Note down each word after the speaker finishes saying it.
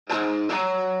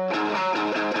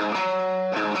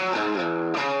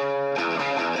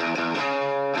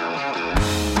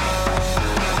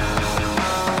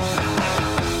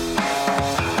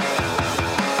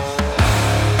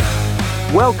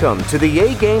Welcome to the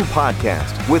A-Game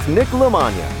Podcast with Nick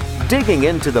Lamagna, digging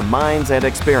into the minds and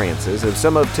experiences of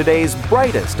some of today's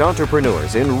brightest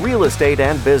entrepreneurs in real estate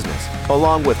and business,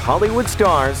 along with Hollywood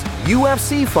stars,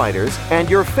 UFC fighters, and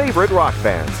your favorite rock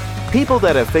bands. People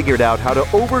that have figured out how to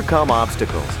overcome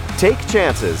obstacles, take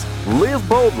chances, live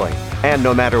boldly, and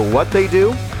no matter what they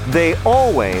do, they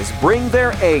always bring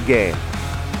their A-game.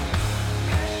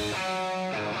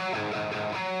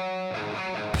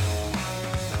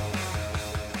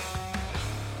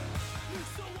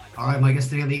 All right, my guest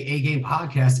today on the A-Game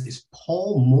Podcast is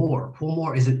Paul Moore. Paul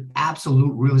Moore is an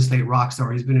absolute real estate rock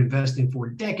star. He's been investing for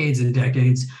decades and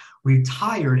decades,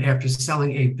 retired after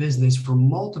selling a business for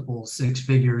multiple six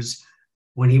figures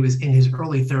when he was in his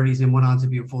early 30s and went on to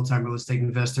be a full-time real estate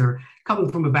investor.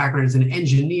 Coming from a background as an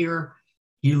engineer,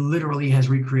 he literally has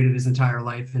recreated his entire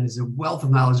life and is a wealth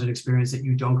of knowledge and experience that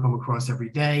you don't come across every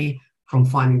day, from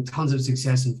finding tons of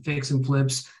success in fix and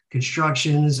flips,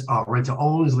 constructions,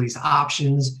 rent-to-owns, lease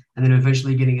options, and then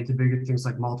eventually getting into bigger things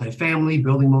like multifamily,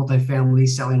 building multifamily,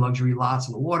 selling luxury lots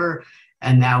on the water,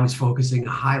 and now is focusing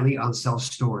highly on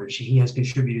self-storage. He has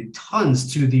contributed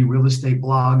tons to the real estate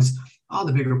blogs on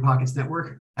the Bigger Pockets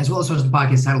Network, as well as hosts the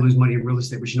podcast How to Lose Money in Real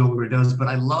Estate, which he no longer does. But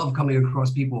I love coming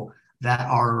across people that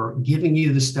are giving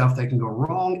you the stuff that can go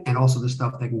wrong and also the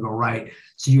stuff that can go right.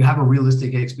 So you have a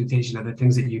realistic expectation of the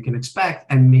things that you can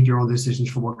expect and make your own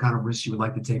decisions for what kind of risks you would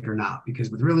like to take or not.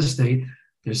 Because with real estate,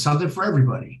 there's something for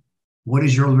everybody. What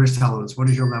is your risk tolerance? What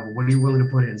is your level? What are you willing to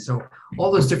put in? So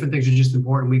all those different things are just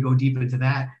important. We go deep into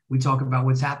that. We talk about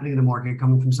what's happening in the market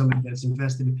coming from somebody that's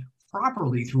invested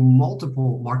properly through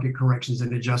multiple market corrections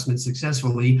and adjustments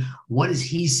successfully. What is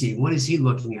he seeing? What is he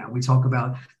looking at? We talk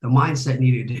about the mindset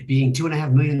needed, being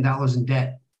 $2.5 million in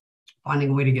debt, finding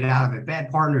a way to get out of it, bad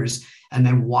partners, and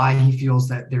then why he feels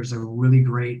that there's a really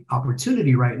great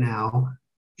opportunity right now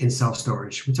in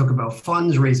self-storage. We talk about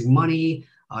funds, raising money,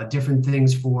 different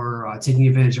things for taking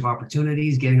advantage of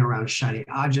opportunities, getting around shiny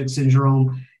object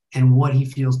syndrome, and what he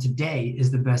feels today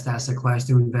is the best asset class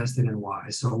to invest in and why.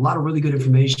 So a lot of really good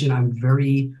information. I'm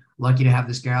very lucky to have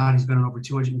this guy on. He's been on over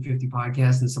 250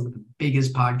 podcasts and some of the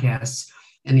biggest podcasts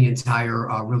in the entire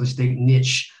real estate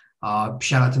niche.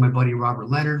 Shout out to my buddy Robert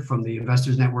Leonard from the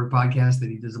Investors Network podcast that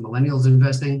he does the Millennials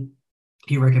Investing.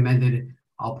 He recommended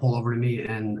I'll pull over to me,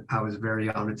 and I was very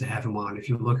honored to have him on. If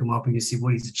you look him up and you see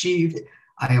what he's achieved,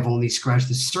 I have only scratched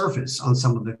the surface on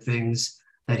some of the things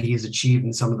that he has achieved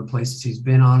in some of the places he's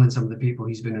been on and some of the people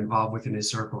he's been involved with in his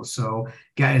circle. So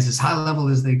guys, as high level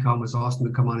as they come, it's awesome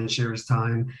to come on and share his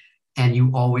time. And you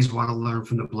always want to learn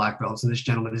from the black belts. And this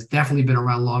gentleman has definitely been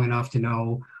around long enough to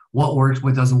know what works,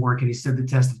 what doesn't work. And he stood the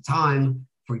test of time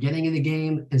for getting in the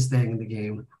game and staying in the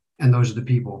game. And those are the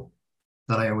people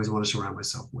that I always want to surround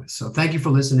myself with. So thank you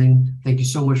for listening. Thank you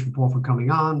so much for Paul for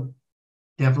coming on.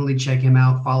 Definitely check him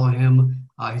out, follow him.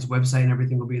 His website and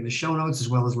everything will be in the show notes, as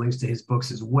well as links to his books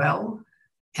as well.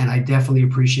 And I definitely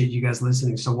appreciate you guys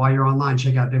listening. So while you're online,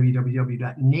 check out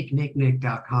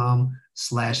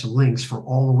www.nicknicknick.com/links for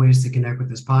all the ways to connect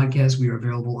with this podcast. We are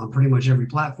available on pretty much every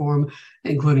platform,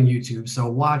 including YouTube. So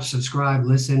watch, subscribe,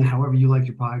 listen, however you like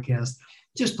your podcast.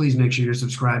 Just please make sure you're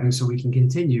subscribing so we can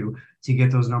continue to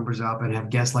get those numbers up and have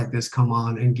guests like this come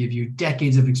on and give you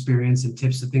decades of experience and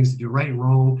tips to things to do right and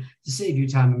wrong to save you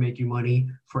time and make you money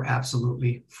for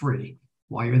absolutely free.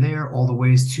 While you're there, all the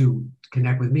ways to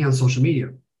connect with me on social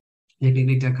media,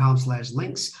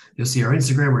 nicknicknick.com/links. You'll see our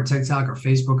Instagram, our TikTok, our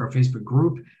Facebook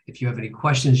group. If you have any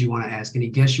questions you want to ask, any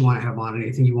guests you want to have on,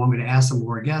 anything you want me to ask some of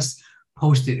our guests,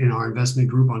 post it in our investment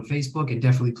group on Facebook, and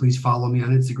definitely please follow me on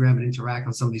Instagram and interact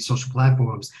on some of these social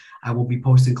platforms. I will be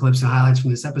posting clips and highlights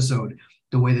from this episode.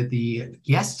 The way that the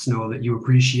guests know that you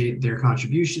appreciate their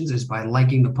contributions is by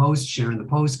liking the post, sharing the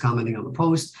post, commenting on the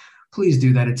post. Please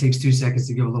do that. It takes 2 seconds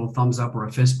to give a little thumbs up or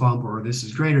a fist bump or this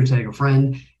is great or tag a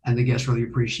friend, and the guests really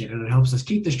appreciate it. It helps us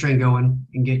keep this train going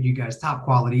and get you guys top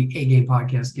quality A-Game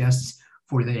Podcast guests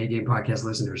for the A-Game Podcast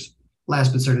listeners.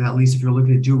 Last but certainly not least, if you're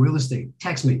looking to do real estate,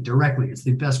 text me directly. It's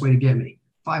the best way to get me.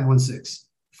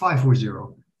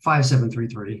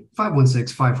 516-540-5733.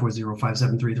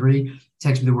 516-540-5733.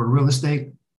 Text me the word real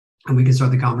estate, and we can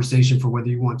start the conversation for whether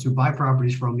you want to buy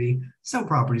properties from me, sell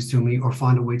properties to me, or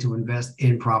find a way to invest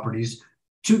in properties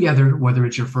together, whether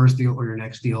it's your first deal or your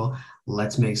next deal.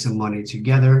 Let's make some money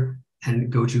together, and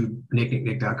go to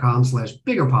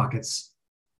nicknicknick.com/biggerpockets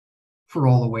for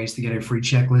all the ways to get a free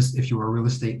checklist if you're a real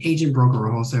estate agent, broker,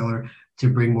 or wholesaler to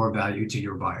bring more value to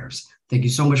your buyers. Thank you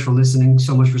so much for listening,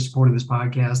 so much for supporting this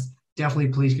podcast. Definitely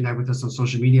please connect with us on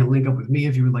social media. Link up with me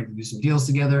if you would like to do some deals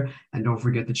together. And don't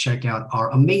forget to check out our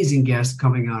amazing guest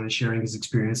coming on and sharing his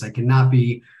experience. I cannot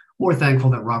be more thankful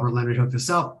that Robert Leonard hooked us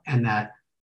up and that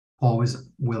Paul was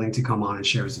willing to come on and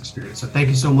share his experience. So thank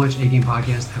you so much, A Game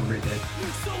Podcast. Have a great day.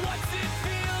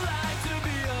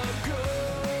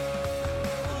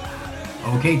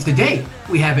 Okay, today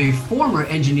we have a former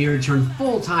engineer turned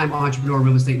full-time entrepreneur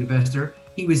real estate investor.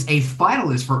 He was a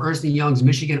finalist for Ernst & Young's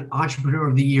Michigan Entrepreneur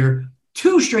of the Year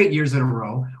 2 straight years in a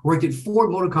row, worked at Ford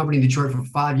Motor Company in Detroit for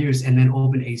 5 years, and then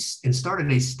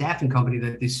started a staffing company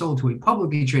that they sold to a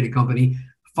publicly traded company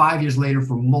 5 years later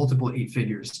for multiple 8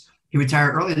 figures. He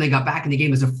retired early and then got back in the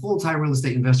game as a full-time real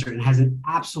estate investor and has an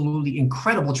absolutely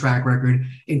incredible track record,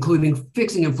 including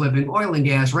fixing and flipping, oil and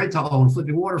gas, rent-to-own,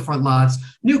 flipping waterfront lots,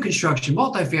 new construction,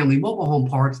 multifamily, mobile home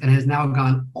parks, and has now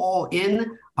gone all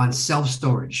in on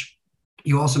self-storage.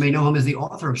 You also may know him as the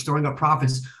author of Storing Up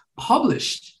Profits,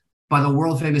 published by the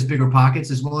world famous Bigger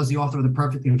Pockets, as well as the author of The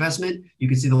Perfect Investment. You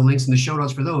can see the links in the show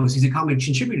notes for those. He's a common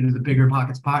contributor to the Bigger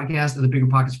Pockets podcast and the Bigger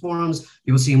Pockets forums.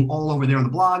 You will see him all over there on the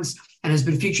blogs, and has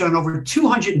been featured on over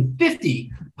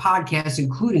 250 podcasts,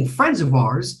 including friends of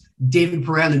ours, David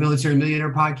Perrin, the Military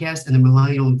Millionaire podcast, and the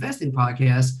Millennial Investing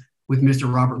podcast with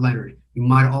Mr. Robert Leonard. You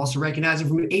might also recognize him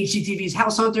from HGTV's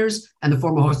House Hunters and the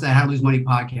former host of the How to Lose Money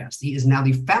podcast. He is now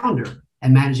the founder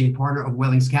and managing partner of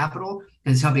Wellings Capital,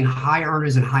 and is helping high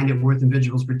earners and high net worth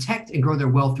individuals protect and grow their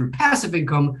wealth through passive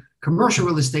income, commercial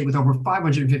real estate with over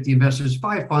 550 investors,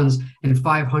 5 funds, and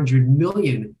 500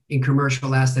 million in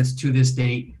commercial assets to this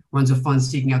date. Runs a fund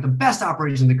seeking out the best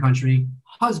operators in the country,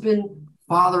 husband,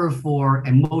 father of 4,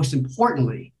 and most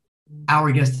importantly, our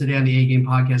guest today on the A Game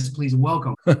Podcast. Please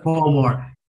welcome Paul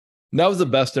Moore. That was the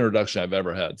best introduction I've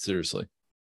ever had, seriously.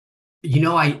 You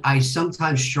know, I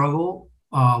sometimes struggle,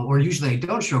 or usually I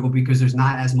don't struggle because there's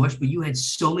not as much, but you had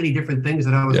so many different things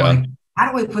that I was like,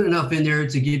 how do I put enough in there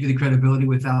to give you the credibility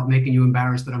without making you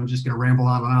embarrassed that I'm just going to ramble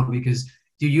on and on? Because,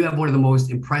 dude, you have one of the most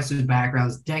impressive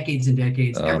backgrounds, decades and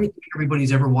decades. Everything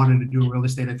everybody's ever wanted to do in real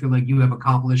estate, I feel like you have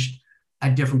accomplished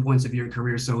at different points of your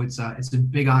career. So it's a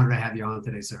big honor to have you on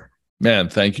today, sir. Man,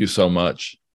 thank you so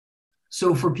much.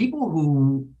 So for people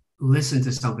who listen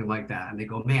to something like that and they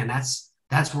go, man,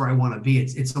 that's where I want to be.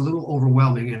 It's a little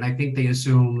overwhelming. And I think they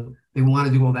assume they want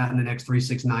to do all that in the next 3,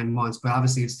 6, 9 months. But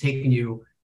obviously it's taken you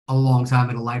a long time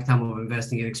and a lifetime of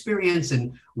investing in experience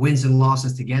and wins and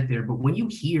losses to get there. But when you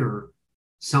hear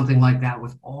something like that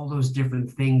with all those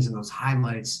different things and those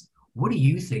highlights, what do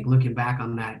you think looking back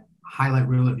on that highlight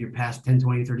reel of your past 10,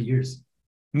 20, 30 years?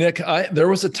 Nick, there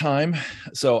was a time,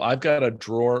 so I've got a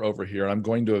drawer over here. I'm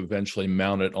going to eventually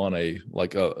mount it on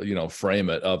frame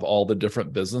it of all the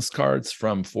different business cards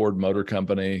from Ford Motor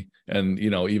Company and,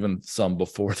 even some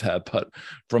before that, but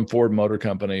from Ford Motor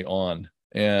Company on.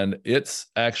 And it's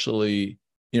actually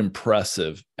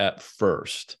impressive at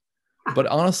first. But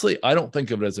honestly, I don't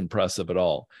think of it as impressive at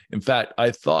all. In fact,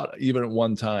 I thought even at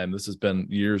one time, this has been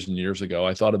years and years ago,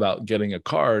 I thought about getting a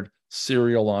card,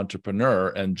 serial entrepreneur,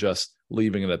 and just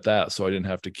leaving it at that, so I didn't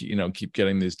have to keep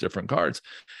getting these different cards.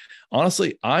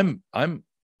 Honestly, I'm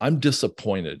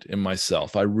disappointed in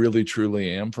myself. I really,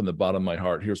 truly am, from the bottom of my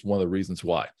heart. Here's one of the reasons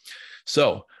why.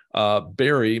 So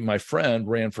Barry, my friend,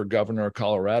 ran for governor of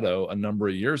Colorado a number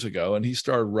of years ago, and he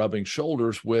started rubbing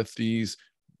shoulders with these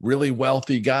really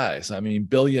wealthy guys. I mean,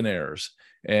 billionaires.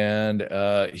 And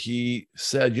he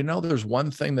said, there's one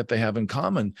thing that they have in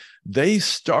common. They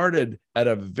started at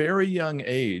a very young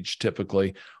age,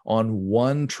 typically on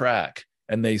one track,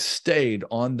 and they stayed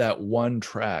on that one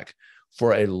track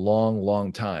for a long,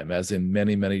 long time, as in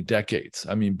many, many decades.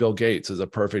 I mean, Bill Gates is a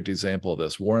perfect example of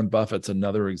this. Warren Buffett's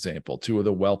another example, 2 of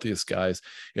the wealthiest guys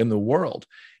in the world.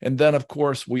 And then, of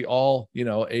course, we all,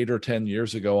 8 or 10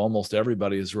 years ago, almost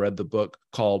everybody has read the book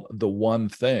called The One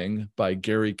Thing by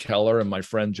Gary Keller and my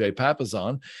friend Jay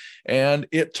Papasan. And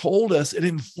it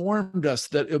informed us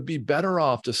that it would be better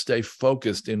off to stay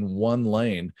focused in one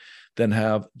lane than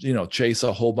have, chase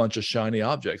a whole bunch of shiny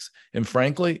objects. And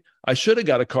frankly, I should have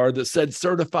got a card that said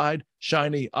certified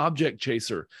shiny object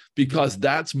chaser, because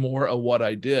that's more of what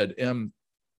I did. And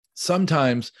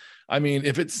sometimes,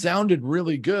 if it sounded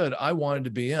really good, I wanted to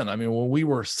be in. When we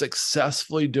were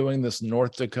successfully doing this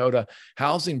North Dakota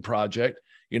housing project,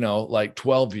 like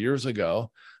 12 years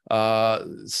ago,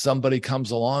 somebody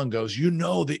comes along and goes,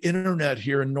 the internet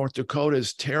here in North Dakota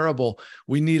is terrible.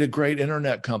 We need a great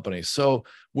internet company. So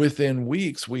within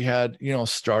weeks, we had,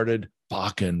 started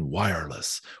Bakken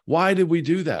Wireless. Why did we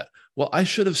do that? Well, I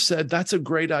should have said, that's a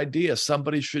great idea.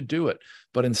 Somebody should do it.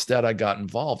 But instead I got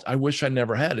involved. I wish I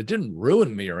never had. It didn't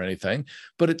ruin me or anything,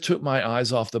 but it took my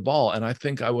eyes off the ball. And I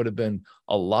think I would have been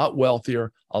a lot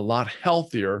wealthier, a lot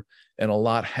healthier, and a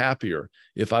lot happier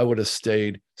if I would have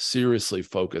stayed seriously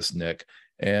focused, Nick.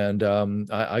 And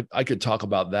I could talk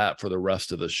about that for the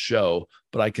rest of the show,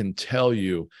 but I can tell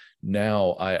you,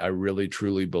 now I really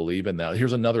truly believe in that.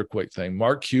 Here's another quick thing.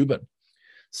 Mark Cuban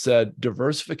said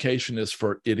diversification is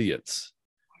for idiots.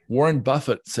 Warren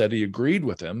Buffett said he agreed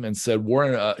with him and said,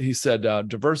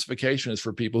 diversification is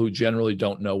for people who generally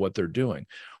don't know what they're doing.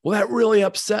 Well, that really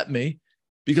upset me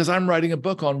because I'm writing a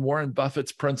book on Warren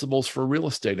Buffett's principles for real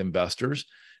estate investors.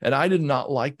 And I did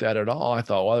not like that at all. I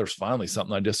thought, well, there's finally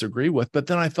something I disagree with. But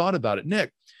then I thought about it,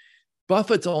 Nick,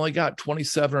 Buffett's only got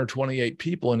 27 or 28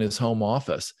 people in his home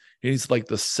office. He's like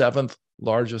the 7th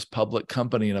largest public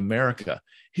company in America.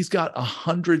 He's got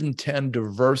 110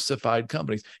 diversified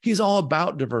companies. He's all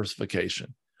about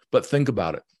diversification. But think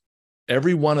about it.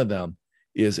 Every one of them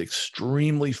is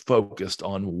extremely focused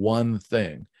on one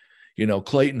thing.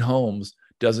 Clayton Homes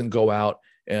doesn't go out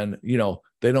and,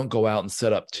 they don't go out and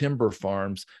set up timber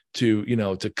farms to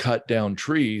cut down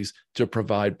trees to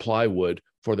provide plywood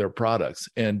for their products.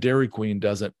 And Dairy Queen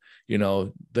doesn't,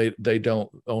 they don't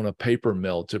own a paper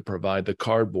mill to provide the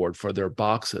cardboard for their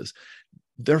boxes.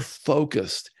 They're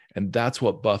focused, and that's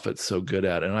what Buffett's so good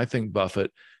at. And I think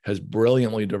Buffett has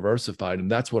brilliantly diversified,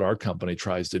 and that's what our company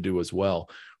tries to do as well.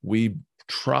 We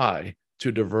try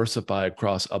to diversify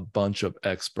across a bunch of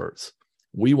experts.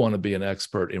 We want to be an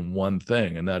expert in one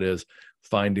thing, and that is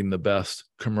finding the best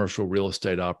commercial real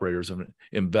estate operators and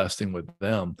investing with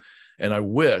them. And I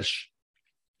wish,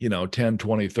 10,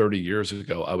 20, 30 years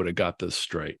ago, I would have got this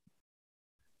straight.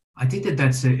 I think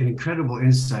that's an incredible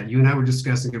insight. You and I were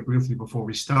discussing it briefly before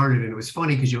we started, and it was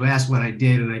funny because you asked what I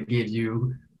did, and I gave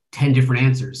you 10 different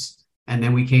answers. And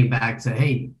then we came back to,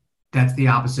 hey, that's the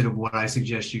opposite of what I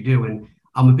suggest you do. And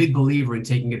I'm a big believer in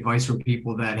taking advice from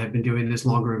people that have been doing this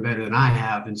longer and better than I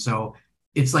have. And so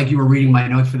it's like you were reading my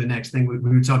notes for the next thing. We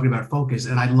were talking about focus,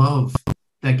 and I love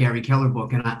that Gary Keller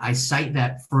book. And I cite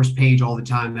that first page all the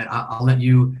time. That I'll let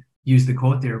you use the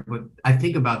quote there, but I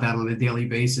think about that on a daily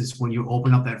basis when you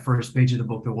open up that first page of the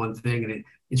book, the one thing, and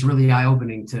it's really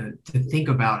eye-opening to think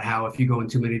about how if you go in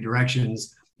too many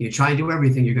directions, you try and do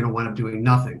everything, you're going to wind up doing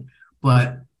nothing.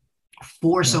 But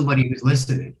for somebody who's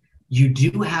listening, you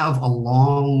do have a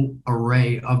long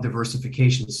array of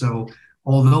diversification. So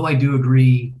although I do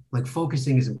agree, like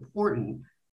focusing is important,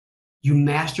 you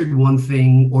mastered one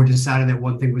thing or decided that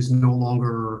one thing was no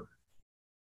longer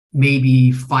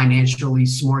maybe financially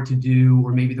smart to do,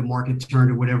 or maybe the market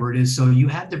turned or whatever it is. So you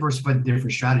have diversified the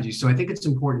different strategies. So I think it's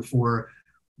important for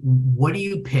what do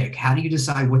you pick? How do you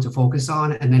decide what to focus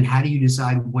on? And then how do you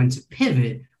decide when to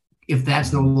pivot if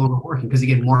that's no longer working? Because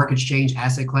again, markets change,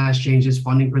 asset class changes,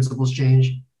 funding principles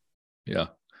change. Yeah.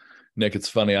 Nick, it's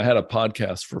funny. I had a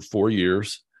podcast for 4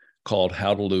 years called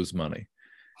How to Lose Money.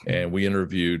 And we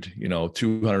interviewed,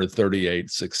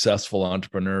 238 successful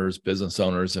entrepreneurs, business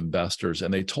owners, investors,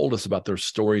 and they told us about their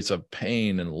stories of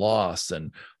pain and loss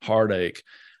and heartache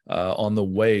on the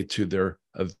way to their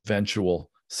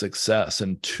eventual success.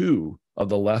 And 2 of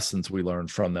the lessons we learned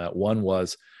from that, one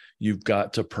was you've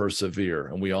got to persevere.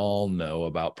 And we all know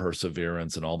about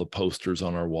perseverance and all the posters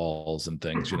on our walls and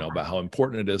things, about how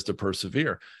important it is to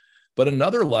persevere. But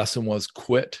another lesson was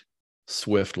quit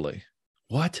swiftly.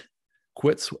 What?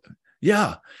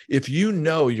 Yeah. If you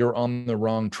know you're on the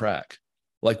wrong track,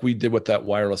 like we did with that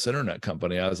wireless internet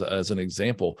company as an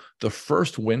example, the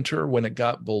first winter when it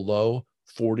got below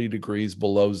 40 degrees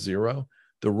below zero,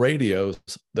 the radios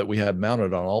that we had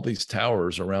mounted on all these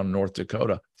towers around North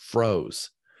Dakota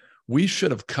froze. We should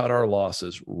have cut our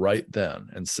losses right then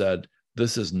and said,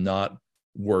 this is not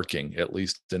working, at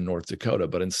least in North Dakota.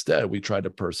 But instead, we tried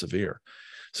to persevere.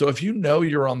 So if you know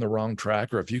you're on the wrong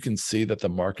track, or if you can see that the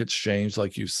market's changed,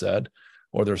 like you said,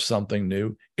 or there's something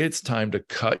new, it's time to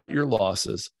cut your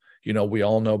losses. We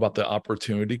all know about the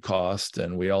opportunity cost,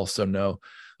 and we also know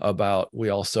about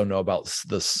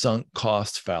the sunk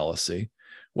cost fallacy.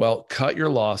 Well, cut your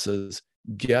losses,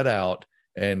 get out,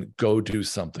 and go do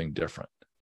something different.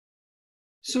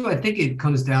 So I think it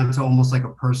comes down to almost like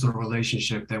a personal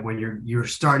relationship, that when you're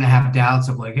starting to have doubts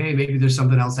of like, hey, maybe there's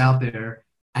something else out there,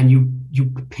 and you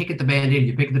pick at the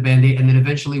Band-Aid, and then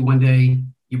eventually one day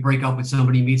you break up with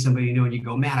somebody, meet somebody new, and you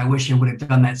go, man, I wish I would have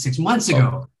done that 6 months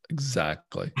ago. Oh,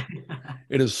 exactly.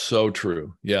 It is so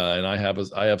true. Yeah. And I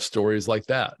have stories like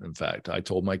that. In fact, I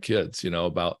told my kids,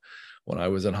 about when I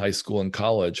was in high school and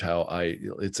college, how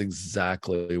it's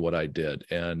exactly what I did.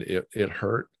 And it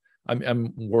hurt.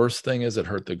 Worst thing is it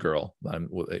hurt the girl,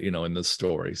 in this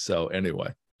story. So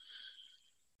anyway.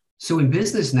 So in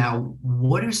business now,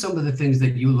 what are some of the things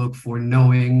that you look for,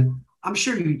 knowing, I'm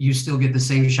sure you still get the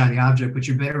same shiny object, but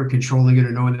you're better at controlling it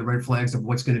or knowing the red flags of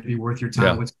what's going to be worth your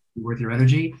time, what's going to be worth your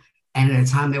energy. And at a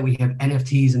time that we have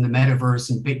NFTs and the metaverse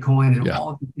and Bitcoin and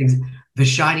all of these things, the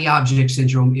shiny object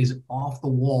syndrome is off the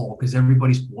wall because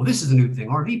everybody's, well, this is a new thing,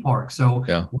 RV park. So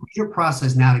what's your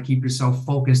process now to keep yourself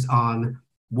focused on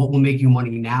what will make you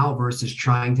money now versus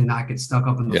trying to not get stuck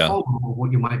up in the FOMO of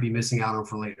what you might be missing out on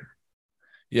for later?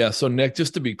 Yeah. So Nick,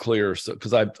 just to be clear, so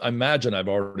because I imagine I've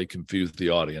already confused the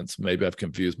audience, maybe I've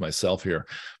confused myself here,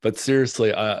 but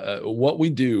seriously, what we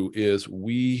do is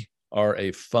we are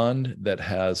a fund that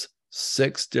has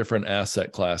 6 different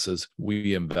asset classes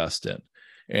we invest in.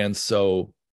 And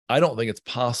so I don't think it's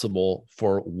possible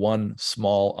for one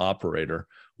small operator,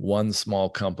 one small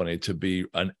company to be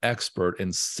an expert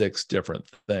in 6 different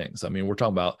things. I mean, we're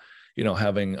talking about,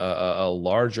 having a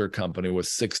larger company with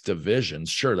 6 divisions.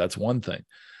 Sure, that's one thing.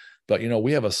 But,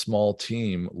 we have a small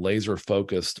team laser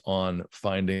focused on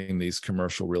finding these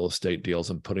commercial real estate deals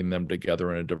and putting them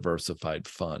together in a diversified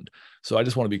fund. So I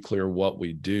just want to be clear what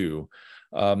we do.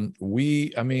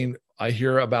 I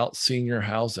hear about senior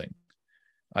housing.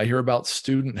 I hear about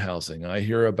student housing. I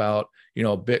hear about,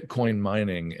 Bitcoin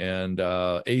mining and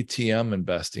ATM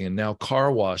investing. And now car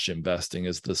wash investing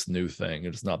is this new thing.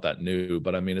 It's not that new,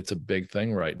 but it's a big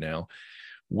thing right now.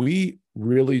 We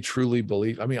really, truly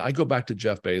believe, I go back to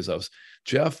Jeff Bezos.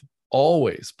 Jeff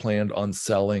always planned on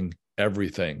selling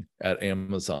everything at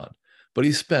Amazon, but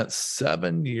he spent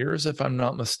 7 years, if I'm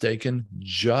not mistaken,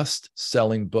 just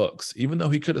selling books, even though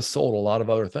he could have sold a lot of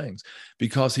other things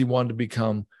because he wanted to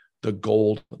become the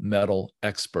gold medal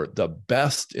expert, the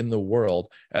best in the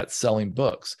world at selling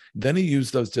books. Then he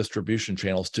used those distribution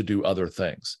channels to do other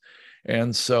things.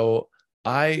 And so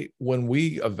when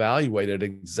we evaluated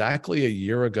exactly a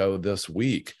year ago this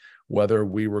week, whether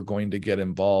we were going to get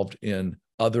involved in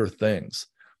other things,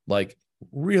 like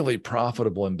really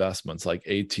profitable investments like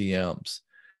ATMs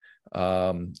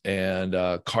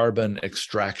and carbon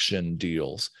extraction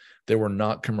deals, they were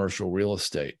not commercial real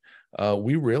estate.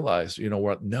 We realized,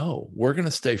 we're going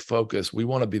to stay focused. We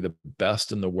want to be the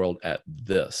best in the world at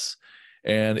this.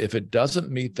 And if it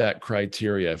doesn't meet that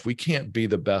criteria, if we can't be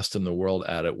the best in the world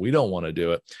at it, we don't want to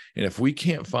do it. And if we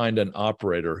can't find an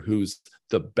operator who's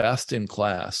the best in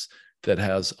class that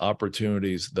has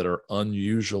opportunities that are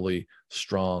unusually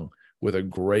strong with a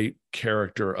great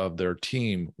character of their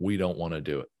team, we don't want to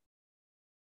do it.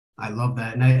 I love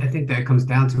that. And I think that comes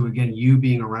down to, again, you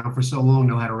being around for so long,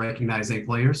 know how to recognize A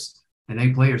players, and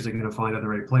A players are going to find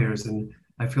other A players. And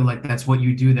I feel like that's what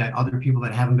you do that other people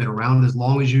that haven't been around as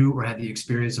long as you or had the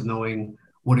experience of knowing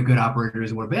what a good operator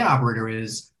is and what a bad operator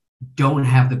is, don't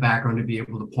have the background to be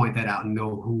able to point that out and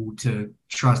know who to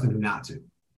trust and who not to.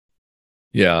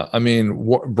 Yeah.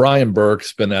 Brian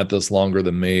Burke's been at this longer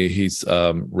than me. He's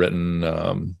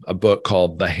written a book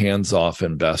called The Hands-Off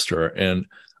Investor. And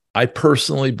I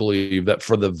personally believe that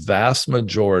for the vast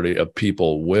majority of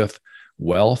people with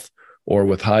wealth or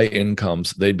with high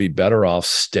incomes, they'd be better off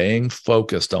staying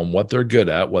focused on what they're good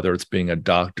at, whether it's being a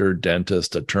doctor,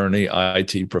 dentist, attorney,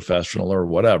 IT professional, or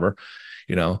whatever,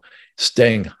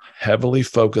 staying heavily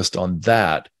focused on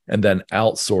that and then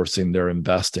outsourcing their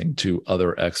investing to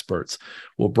other experts.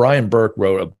 Well, Brian Burke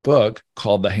wrote a book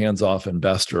called The Hands-Off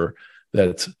Investor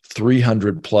that's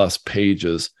 300 plus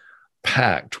pages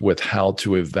packed with how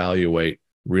to evaluate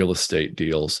real estate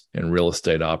deals and real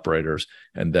estate operators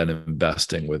and then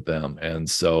investing with them. And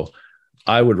so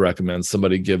I would recommend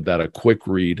somebody give that a quick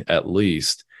read at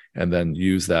least, and then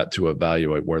use that to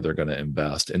evaluate where they're going to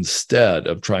invest instead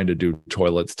of trying to do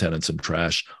toilets, tenants, and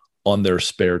trash on their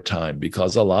spare time.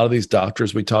 Because a lot of these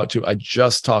doctors we talked to, I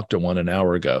just talked to one an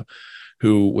hour ago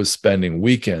who was spending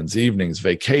weekends, evenings,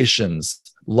 vacations,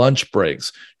 lunch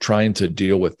breaks, trying to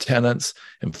deal with tenants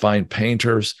and find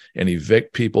painters and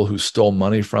evict people who stole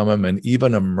money from him and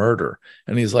even a murder.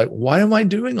 And he's like, why am I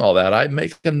doing all that? I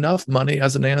make enough money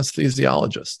as an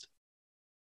anesthesiologist.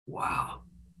 Wow,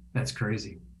 that's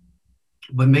crazy.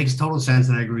 But it makes total sense,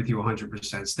 and I agree with you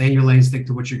 100%. Stay in your lane, stick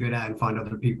to what you're good at, and find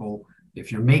other people.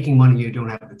 If you're making money, you don't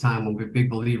have the time. I'm a big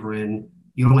believer in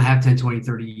you don't have 10, 20,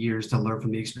 30 years to learn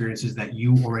from the experiences that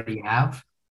you already have.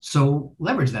 So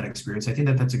leverage that experience. I think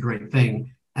that that's a great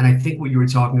thing. And I think what you were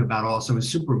talking about also is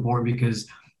super important, because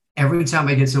every time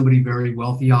I get somebody very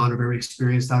wealthy on or very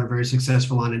experienced on or very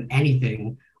successful on in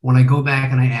anything, when I go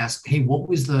back and I ask, hey, what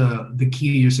was the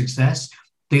key to your success?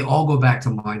 They all go back to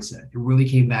mindset. It really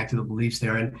came back to the beliefs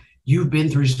there. And you've been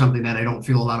through something that I don't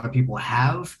feel a lot of people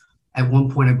have. At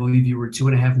one point, I believe you were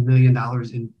 $2.5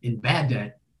 million in bad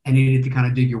debt and you needed to kind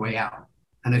of dig your way out.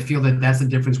 And I feel that that's the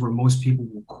difference where most people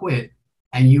will quit.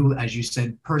 And you, as you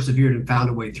said, persevered and found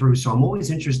a way through. So I'm always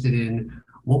interested in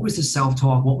what was the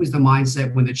self-talk, what was the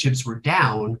mindset when the chips were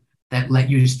down that let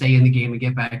you stay in the game and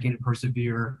get back in and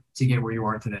persevere to get where you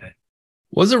are today?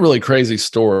 Was a really crazy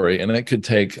story, and it could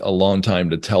take a long time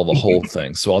to tell the whole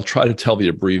thing. So I'll try to tell the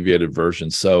abbreviated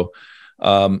version. So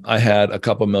I had a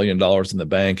couple $1 million in the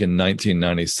bank in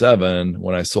 1997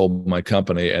 when I sold my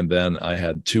company, and then I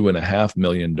had $2.5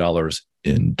 million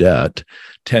in debt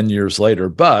 10 years later.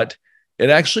 But it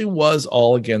actually was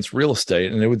all against real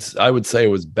estate, and I would say it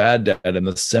was bad debt in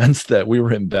the sense that we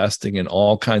were investing in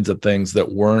all kinds of things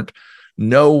that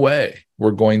no way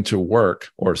were going to work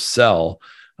or sell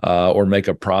or make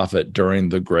a profit during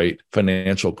the great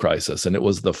financial crisis. And it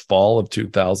was the fall of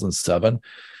 2007.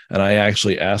 And I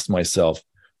actually asked myself,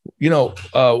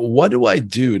 what do I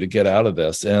do to get out of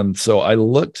this? And so I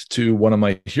looked to one of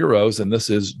my heroes, and this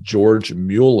is George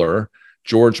Mueller.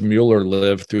 George Mueller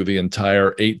lived through the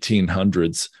entire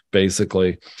 1800s,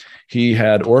 basically. He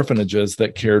had orphanages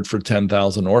that cared for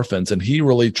 10,000 orphans, and he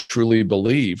really truly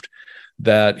believed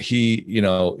that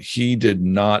he did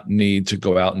not need to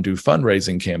go out and do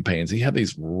fundraising campaigns. He had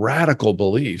these radical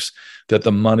beliefs that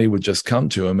the money would just come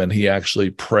to him, and he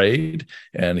actually prayed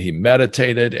and he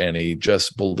meditated and he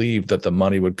just believed that the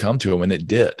money would come to him, and it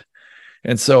did.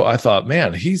 And so I thought,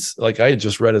 man, he's like, I had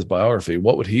just read his biography.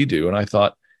 What would he do? And I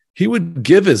thought he would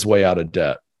give his way out of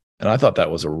debt. And I thought that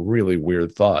was a really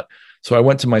weird thought. So I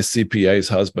went to my CPA's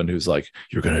husband, who's like,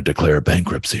 you're going to declare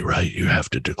bankruptcy, right? You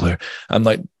have to declare. I'm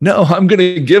like, no, I'm going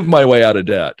to give my way out of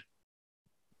debt.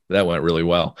 That went really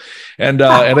well. And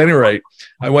at any rate,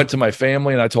 I went to my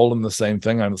family and I told them the same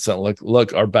thing. I said,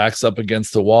 look, our back's up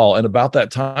against the wall. And about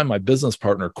that time, my business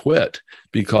partner quit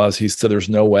because he said, there's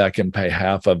no way I can pay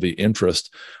half of the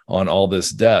interest on all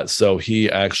this debt. So he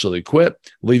actually quit,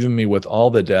 leaving me with all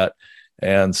the debt.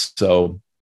 And so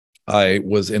I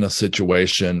was in a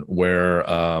situation where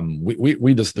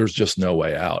there's just no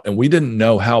way out. And we didn't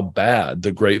know how bad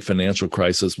the great financial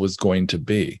crisis was going to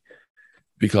be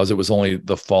because it was only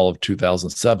the fall of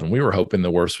 2007. We were hoping the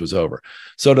worst was over.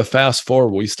 So to fast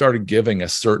forward, we started giving a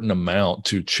certain amount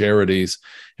to charities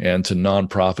and to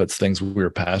nonprofits, things we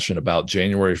were passionate about,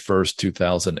 January 1st,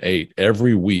 2008.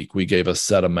 Every week we gave a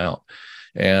set amount.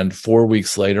 And 4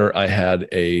 weeks later, I had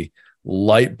a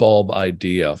light bulb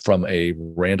idea from a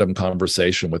random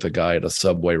conversation with a guy at a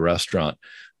Subway restaurant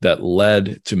that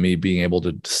led to me being able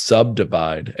to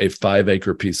subdivide a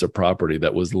 5-acre piece of property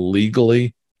that was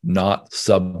legally not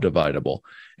subdividable.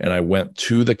 And I went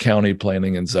to the county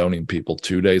planning and zoning people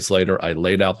 2 days later. I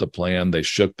laid out the plan. They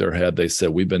shook their head. They said,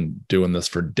 we've been doing this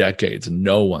for decades.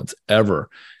 No one's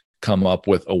ever come up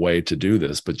with a way to do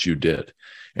this, but you did.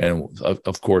 And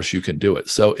of course you can do it.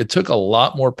 So it took a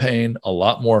lot more pain, a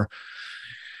lot more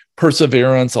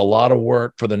perseverance, a lot of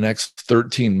work for the next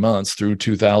 13 months through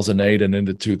 2008 and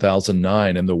into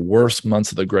 2009 and the worst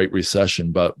months of the Great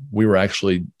Recession. But we were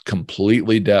actually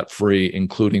completely debt-free,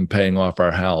 including paying off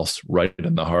our house right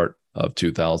in the heart of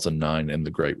 2009 in the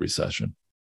Great Recession.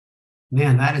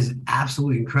 Man, that is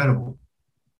absolutely incredible.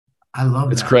 I love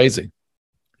that. It's crazy.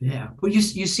 Yeah. Well, you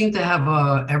seem to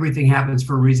have everything happens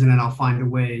for a reason and I'll find a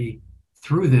way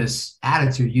through this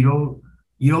attitude. You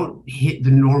don't hit the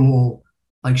normal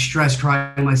like stress,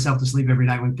 crying myself to sleep every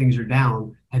night when things are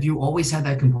down. Have you always had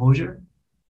that composure?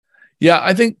 Yeah,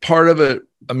 I think part of it,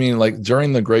 I mean, like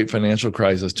during the great financial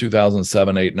crisis,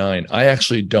 2007, 8, 9, I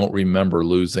actually don't remember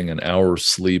losing an hour's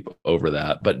sleep over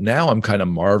that. But now I'm kind of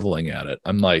marveling at it.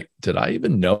 I'm like, did I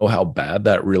even know how bad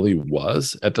that really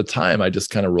was? At the time, I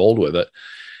just kind of rolled with it.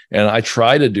 And I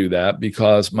try to do that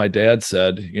because my dad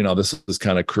said, this is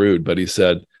kind of crude, but he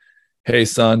said, hey,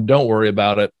 son, don't worry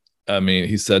about it. I mean,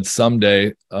 he said,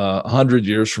 someday, 100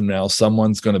 years from now,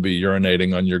 someone's going to be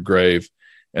urinating on your grave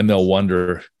and they'll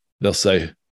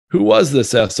say, who was this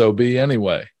SOB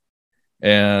anyway?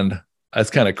 And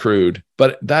that's kind of crude,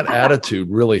 but that attitude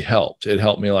really helped. It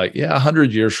helped me like,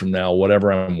 100 years from now,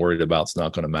 whatever I'm worried about is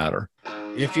not going to matter.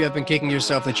 If you have been kicking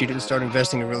yourself that you didn't start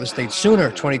investing in real estate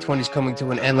sooner, 2020 is coming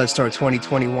to an end. Let's start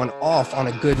 2021 off on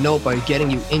a good note by getting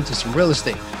you into some real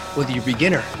estate, whether you're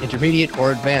beginner, intermediate,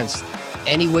 or advanced.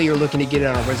 Any way you're looking to get it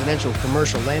on a residential,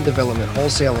 commercial, land development,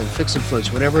 wholesaling, fix and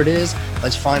flips, whatever it is,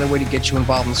 let's find a way to get you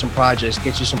involved in some projects,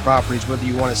 get you some properties, whether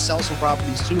you want to sell some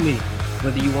properties to me,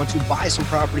 whether you want to buy some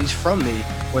properties from me,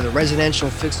 whether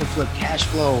residential, fix and flip, cash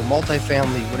flow,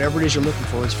 multifamily, whatever it is you're looking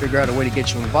for, let's figure out a way to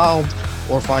get you involved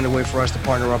or find a way for us to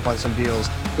partner up on some deals.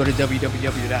 Go to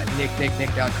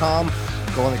www.nicknicknick.com.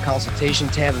 Go on the consultation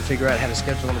tab and figure out how to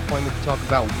schedule an appointment to talk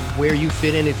about where you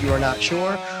fit in if you are not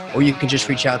sure, or you can just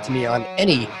reach out to me on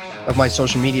any of my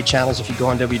social media channels. If you go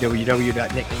on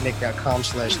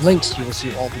www.nicknicknick.com/links, you will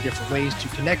see all the different ways to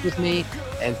connect with me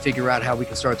and figure out how we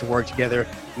can start to work together,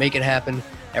 make it happen.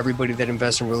 Everybody that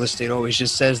invests in real estate always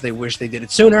just says they wish they did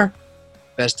it sooner.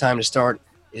 Best time to start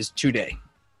is today.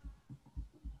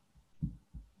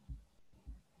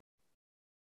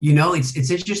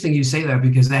 It's interesting you say that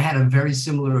because I had a very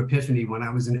similar epiphany when I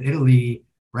was in Italy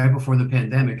right before the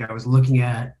pandemic. I was looking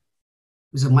at,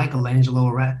 was it Michelangelo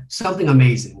or something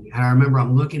amazing? And I remember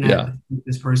I'm looking at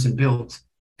this person built,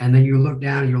 and then you look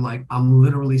down and you're like, I'm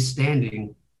literally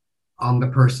standing on the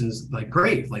person's like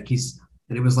grave.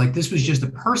 And it was like, this was just a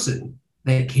person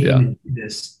that came into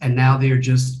this, and now they're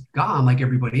just gone like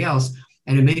everybody else.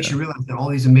 And it makes you realize that all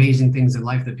these amazing things in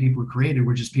life that people created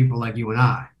were just people like you and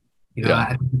I.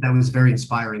 I think that was very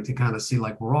inspiring to kind of see,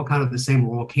 like, we're all kind of the same.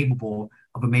 We're all capable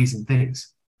of amazing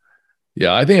things.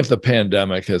 Yeah, I think if the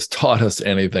pandemic has taught us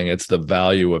anything, it's the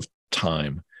value of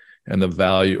time and the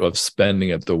value of spending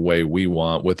it the way we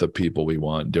want, with the people we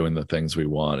want, doing the things we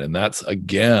want. And that's,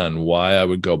 again, why I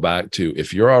would go back to,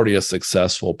 if you're already a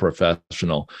successful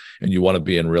professional and you want to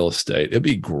be in real estate, it'd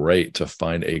be great to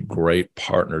find a great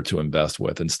partner to invest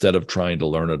with instead of trying to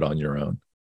learn it on your own.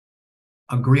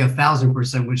 Agree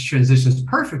 1,000%, which transitions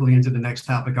perfectly into the next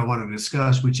topic I want to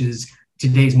discuss, which is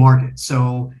today's market.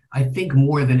 So I think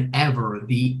more than ever,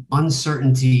 the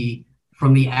uncertainty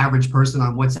from the average person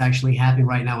on what's actually happening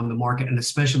right now in the market, and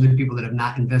especially the people that have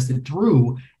not invested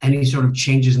through any sort of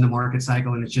changes in the market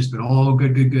cycle, and it's just been all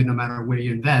good, no matter where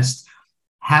you invest.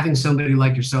 Having somebody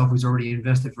like yourself who's already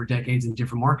invested for decades in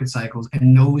different market cycles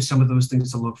and knows some of those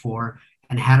things to look for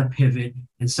and how to pivot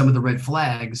and some of the red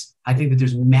flags, I think that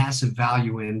there's massive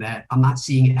value in that. I'm not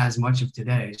seeing as much of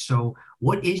today. So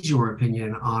what is your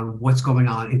opinion on what's going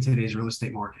on in today's real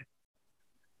estate market?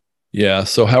 Yeah.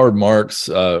 So Howard Marks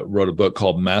wrote a book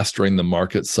called Mastering the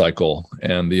Market Cycle,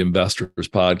 and the Investors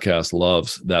Podcast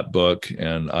loves that book.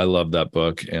 And I love that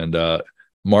book. And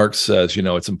Marx says,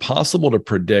 it's impossible to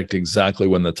predict exactly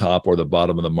when the top or the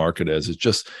bottom of the market is. It's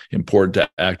just important to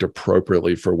act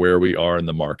appropriately for where we are in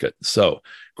the market. So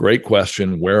great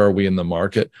question. Where are we in the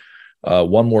market?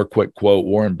 One more quick quote.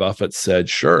 Warren Buffett said,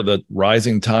 sure, the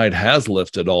rising tide has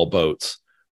lifted all boats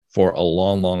for a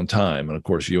long, long time. And of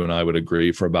course, you and I would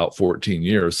agree, for about 14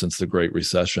 years since the Great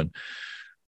Recession.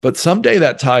 But someday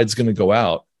that tide's going to go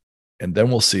out, and then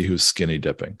we'll see who's skinny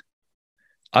dipping.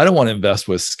 I don't want to invest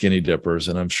with skinny dippers,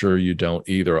 and I'm sure you don't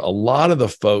either. A lot of the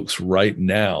folks right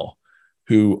now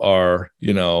who are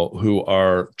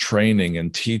training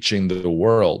and teaching the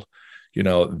world,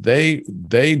 they're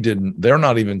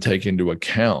not even taking into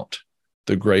account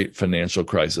the great financial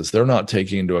crisis. They're not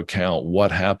taking into account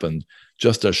what happened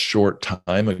just a short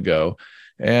time ago.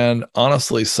 And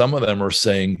honestly, some of them are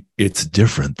saying it's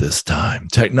different this time.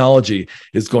 Technology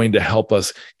is going to help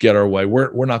us get our way.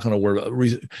 We're not going to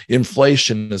worry.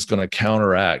 Inflation is going to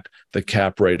counteract the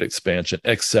cap rate expansion,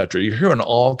 et cetera. You're hearing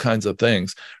all kinds of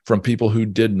things from people who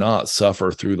did not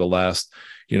suffer through the last,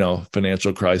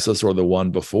 financial crisis or the one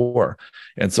before.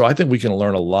 And so I think we can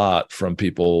learn a lot from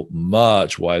people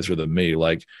much wiser than me,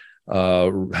 like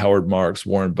Howard Marks,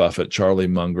 Warren Buffett, Charlie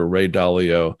Munger, Ray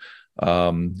Dalio,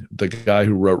 the guy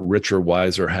who wrote Richer,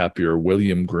 Wiser, Happier,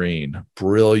 William Green.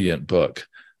 Brilliant book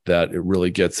that it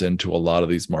really gets into a lot of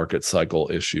these market cycle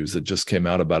issues. It just came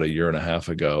out about 1.5 years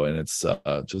ago, and it's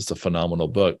just a phenomenal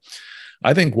book.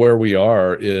 I think where we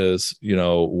are is,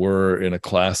 we're in a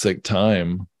classic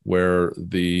time where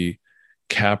the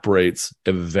cap rates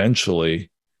eventually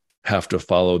have to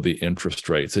follow the interest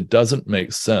rates. It doesn't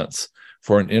make sense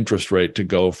for an interest rate to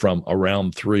go from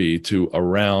around 3 to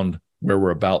around where we're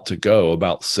about to go,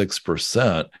 about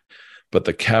 6%. But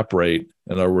the cap rate,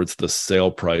 in other words, the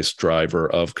sale price driver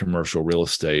of commercial real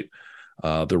estate,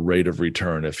 the rate of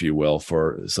return, if you will,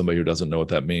 for somebody who doesn't know what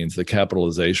that means, the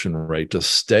capitalization rate to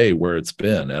stay where it's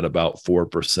been at about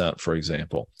 4%, for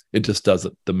example. It just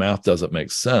doesn't, the math doesn't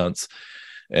make sense.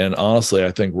 And honestly,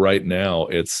 I think right now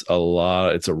it's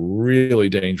a really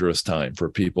dangerous time for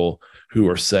people who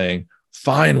are saying,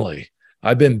 finally,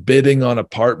 I've been bidding on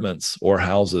apartments or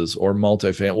houses or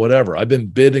multifamily, whatever. I've been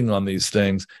bidding on these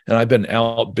things and I've been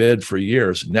outbid for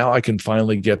years. Now I can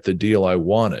finally get the deal I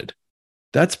wanted.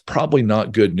 That's probably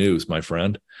not good news, my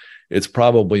friend. It's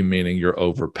probably meaning you're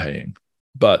overpaying,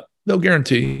 but no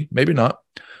guarantee, maybe not.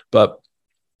 But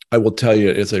I will tell you,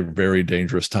 it's a very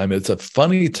dangerous time. It's a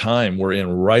funny time we're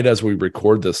in right as we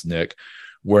record this, Nick,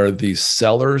 where these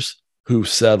sellers who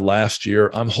said last year,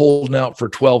 I'm holding out for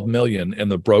 12 million, and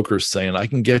the broker's saying, I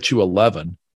can get you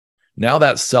 11. Now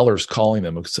that seller's calling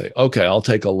them and say, okay, I'll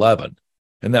take 11.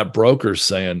 And that broker's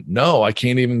saying, no, I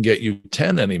can't even get you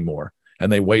 10 anymore. And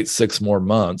they wait 6 more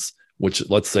months, which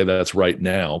let's say that's right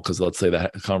now, because let's say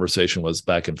that conversation was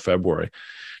back in February.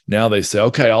 Now they say,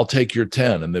 okay, I'll take your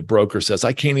 10. And the broker says,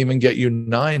 I can't even get you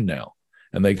 9 now.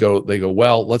 And they go,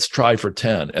 well, let's try for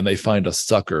 10. And they find a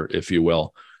sucker, if you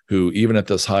will, who even at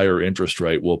this higher interest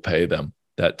rate will pay them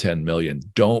that 10 million.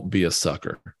 Don't be a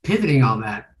sucker. Pivoting on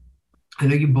that, I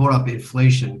know you brought up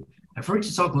inflation. I've heard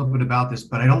you talk a little bit about this,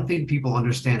 but I don't think people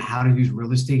understand how to use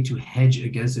real estate to hedge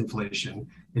against inflation.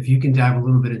 If you can dive a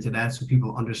little bit into that so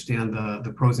people understand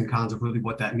the pros and cons of really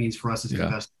what that means for us as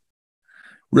investors.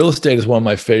 Real estate is one of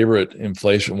my favorite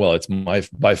inflation. Well, it's my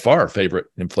by far favorite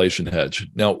inflation hedge.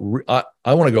 Now,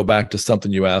 I want to go back to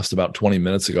something you asked about 20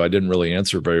 minutes ago. I didn't really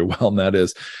answer very well. And that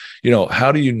is,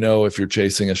 how do you know if you're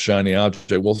chasing a shiny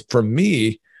object? Well, for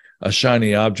me, a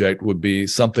shiny object would be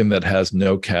something that has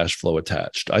no cash flow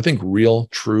attached. I think real,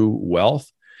 true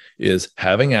wealth is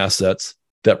having assets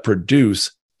that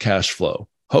produce cash flow,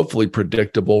 hopefully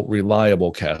predictable,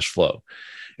 reliable cash flow.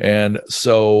 And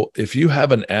so if you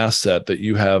have an asset that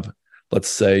you have, let's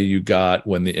say you got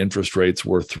when the interest rates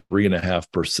were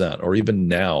 3.5%, or even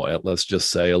now at, let's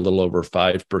just say, a little over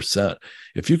 5%,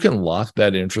 if you can lock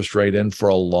that interest rate in for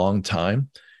a long time,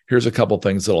 here's a couple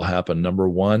things that'll happen. Number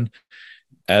one,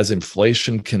 as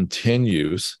inflation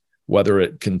continues, whether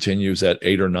it continues at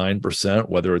 8 or 9%,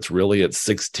 whether it's really at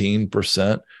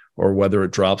 16%, or whether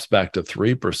it drops back to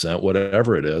 3%,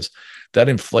 whatever it is, that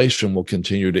inflation will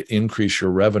continue to increase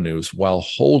your revenues while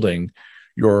holding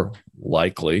your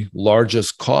likely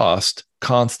largest cost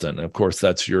constant. And of course,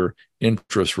 that's your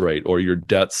interest rate or your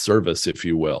debt service, if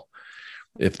you will.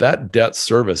 If that debt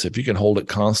service, if you can hold it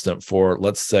constant for,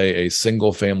 let's say, a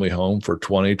single family home for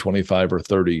 20, 25, or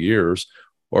 30 years,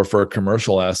 or for a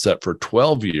commercial asset for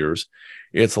 12 years,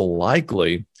 it's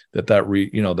likely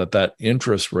that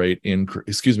interest rate,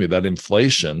 that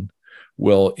inflation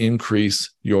will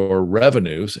increase your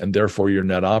revenues and therefore your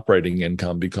net operating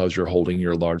income because you're holding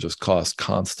your largest cost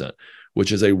constant,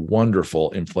 which is a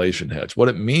wonderful inflation hedge. What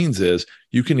it means is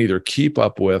you can either keep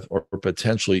up with or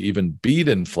potentially even beat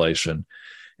inflation,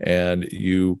 and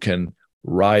you can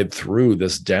ride through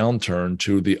this downturn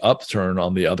to the upturn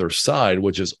on the other side,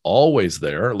 which is always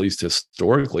there. At least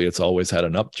historically, it's always had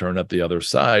an upturn at the other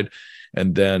side.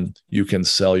 And then you can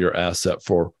sell your asset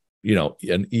for,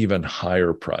 an even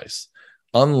higher price.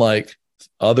 Unlike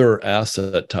other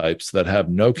asset types that have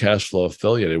no cash flow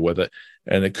affiliated with it,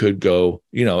 and it could go,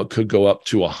 up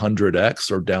to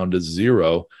 100x or down to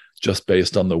 0 just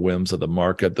based on the whims of the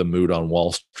market, the mood on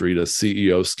Wall Street, a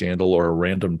CEO scandal, or a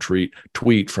random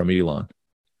tweet from Elon.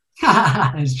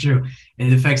 That's true.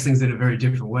 It affects things in a very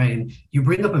different way. And you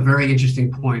bring up a very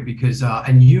interesting point because,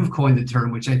 and you've coined the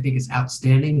term, which I think is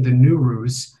outstanding, the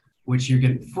Nurus, which you're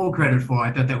getting full credit for.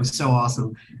 I thought that was so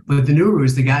awesome. But the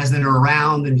Nurus, the guys that are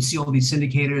around, and you see all these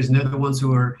syndicators, and they're the ones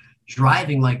who are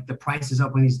driving like the prices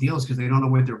up on these deals because they don't know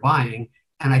what they're buying.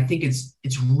 And I think it's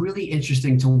really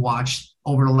interesting to watch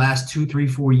over the last 2, 3,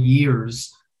 4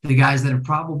 years, the guys that have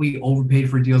probably overpaid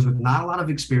for deals with not a lot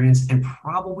of experience and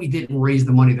probably didn't raise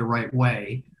the money the right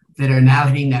way, that are now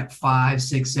hitting that 5,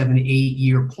 6, 7, 8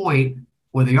 year point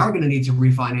where they are going to need to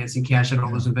refinance and cash out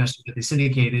all those investors that they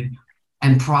syndicated,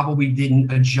 and probably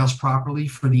didn't adjust properly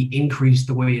for the increase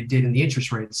the way it did in the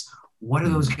interest rates. What are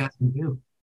those guys going to do?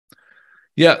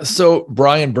 Yeah. So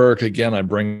Brian Burke, again, I'm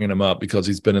bringing him up because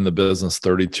he's been in the business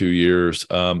 32 years.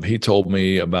 He told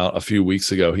me about a few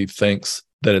weeks ago, he thinks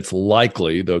that it's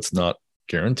likely, though it's not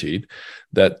guaranteed,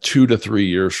 that 2 to 3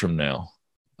 years from now,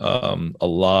 a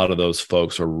lot of those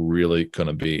folks are really going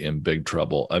to be in big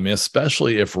trouble. I mean,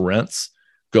 especially if rents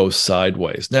go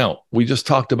sideways. Now, we just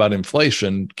talked about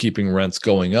inflation keeping rents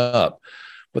going up,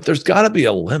 but there's got to be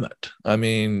a limit. I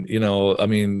mean,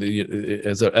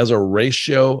 as a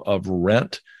ratio of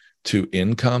rent to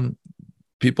income,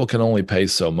 people can only pay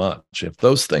so much. If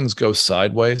those things go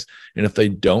sideways, and if they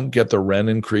don't get the rent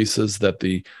increases that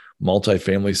the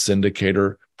multifamily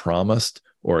syndicator promised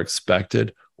or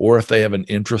expected, or if they have an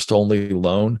interest-only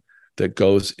loan that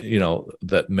goes,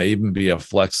 that may even be a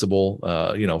flexible,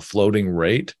 floating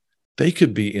rate, they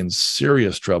could be in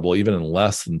serious trouble even in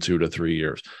less than 2 to 3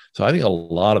 years. So I think a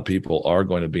lot of people are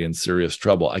going to be in serious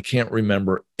trouble. I can't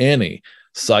remember any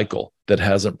cycle that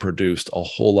hasn't produced a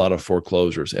whole lot of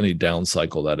foreclosures, any down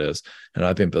cycle that is. And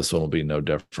I think this one will be no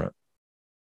different.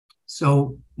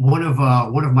 So one of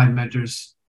my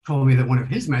mentors told me that one of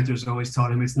his mentors always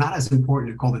taught him it's not as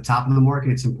important to call the top of the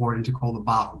market, it's important to call the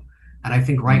bottom. And I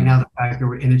think right now, the fact that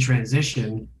we're in a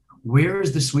transition, where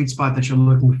is the sweet spot that you're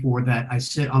looking for, that I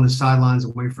sit on the sidelines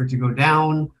and wait for it to go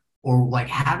down? Or like,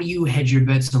 how do you hedge your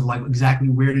bets of like exactly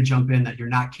where to jump in that you're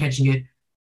not catching it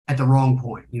at the wrong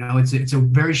point? It's a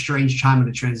very strange time of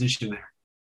the transition there.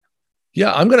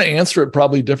 Yeah, I'm going to answer it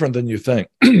probably different than you think.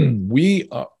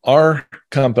 Our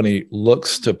company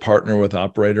looks to partner with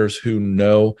operators who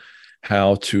know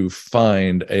how to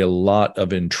find a lot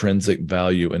of intrinsic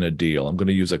value in a deal. I'm going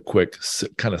to use a quick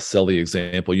kind of silly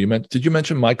example. Did you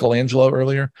mention Michelangelo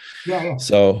earlier? Yeah.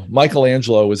 So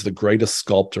Michelangelo is the greatest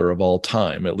sculptor of all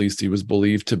time. At least he was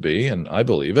believed to be, and I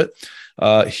believe it.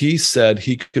 He said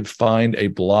he could find a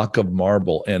block of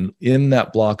marble, and in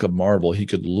that block of marble, he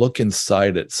could look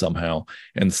inside it somehow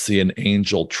and see an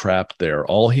angel trapped there.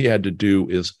 All he had to do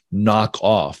is knock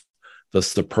off the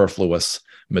superfluous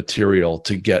material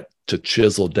to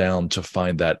chisel down to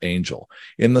find that angel.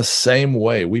 In the same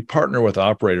way, we partner with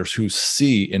operators who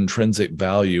see intrinsic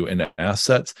value in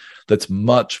assets that's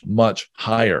much, much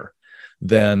higher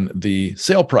than the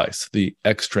sale price, the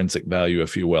extrinsic value,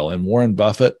 if you will. And Warren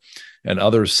Buffett and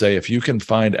others say if you can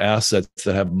find assets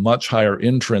that have much higher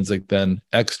intrinsic than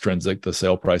extrinsic, the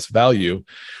sale price value,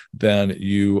 then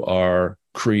you are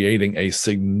creating a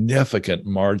significant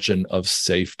margin of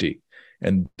safety.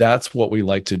 And that's what we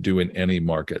like to do in any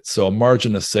market. So a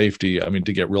margin of safety, I mean,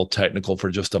 to get real technical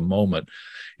for just a moment,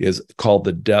 is called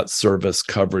the debt service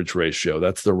coverage ratio.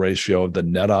 That's the ratio of the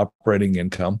net operating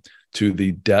income to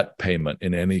the debt payment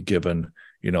in any given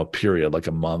period, like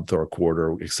a month or a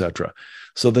quarter, et cetera.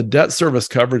 So the debt service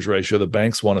coverage ratio the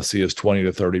banks want to see is 20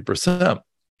 to 30%.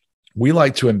 We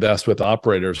like to invest with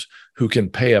operators who can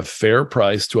pay a fair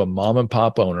price to a mom and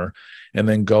pop owner and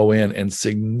then go in and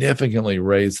significantly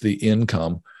raise the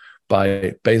income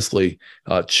by basically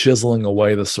chiseling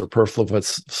away the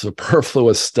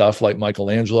superfluous stuff like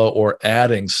Michelangelo, or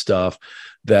adding stuff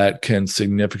that can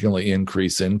significantly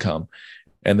increase income.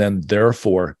 And then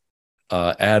therefore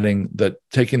taking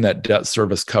that debt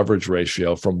service coverage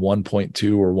ratio from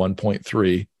 1.2 or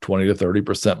 1.3, 20 to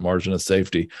 30% margin of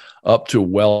safety, up to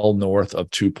well north of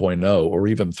 2.0 or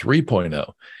even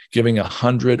 3.0, giving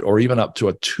 100 or even up to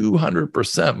a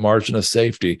 200% margin of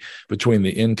safety between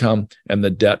the income and the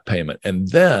debt payment. And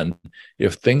then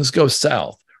if things go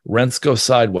south, rents go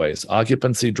sideways,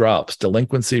 occupancy drops,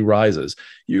 delinquency rises,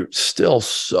 you're still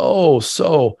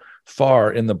so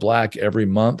far in the black every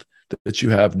month that you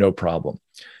have no problem.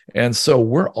 And so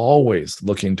we're always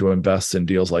looking to invest in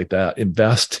deals like that. I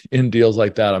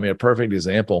mean, a perfect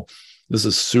example, this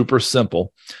is super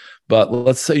simple, but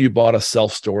let's say you bought a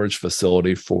self-storage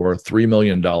facility for $3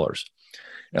 million.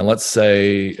 And let's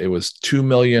say it was $2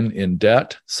 million in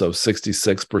debt, so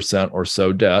 66% or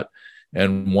so debt,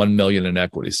 and $1 million in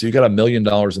equity. So you got $1 million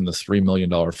in this $3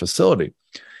 million facility.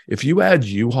 If you add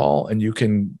U-Haul and you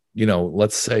can,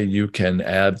 let's say you can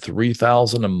add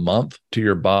 $3,000 a month to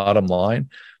your bottom line,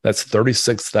 that's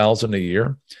 $36,000 a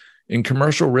year. In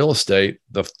commercial real estate,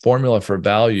 the formula for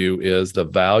value is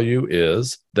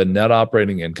the net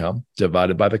operating income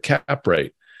divided by the cap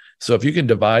rate. So if you can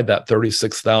divide that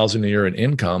 $36,000 a year in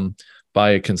income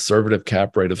by a conservative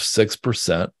cap rate of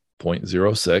 6%,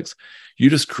 0.06, you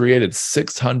just created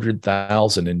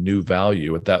 $600,000 in new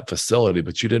value at that facility,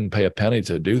 but you didn't pay a penny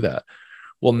to do that.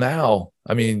 Well, now,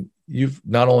 I mean, you've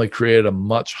not only created a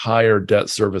much higher debt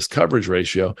service coverage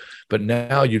ratio, but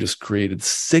now you just created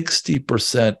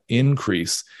 60%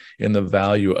 increase in the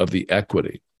value of the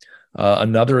equity.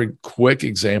 Another quick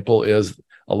example is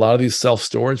a lot of these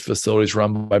self-storage facilities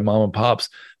run by mom and pops,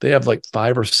 they have like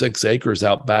 5 or 6 acres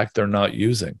out back they're not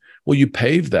using. Well, you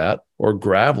pave that or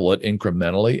gravel it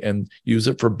incrementally and use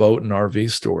it for boat and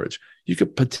RV storage. You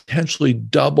could potentially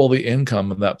double the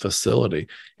income of that facility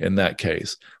in that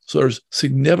case. So there's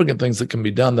significant things that can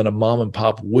be done that a mom and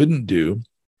pop wouldn't do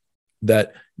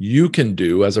that you can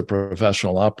do as a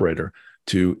professional operator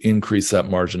to increase that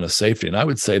margin of safety. And I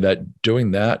would say that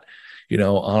doing that,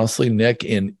 honestly, Nick,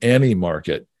 in any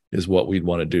market is what we'd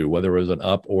want to do, whether it was an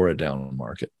up or a down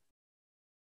market.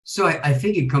 So I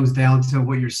think it comes down to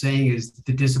what you're saying is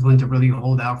the discipline to really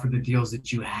hold out for the deals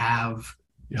that you have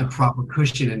the proper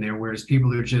cushion in there, whereas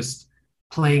people are just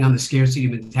playing on the scarcity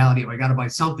mentality of I got to buy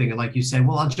something. And like you said,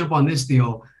 well, I'll jump on this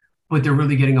deal, but they're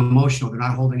really getting emotional. They're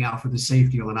not holding out for the safe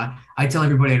deal. And I tell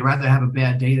everybody, I'd rather have a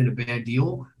bad day than a bad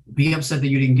deal. Be upset that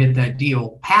you didn't get that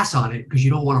deal, pass on it because you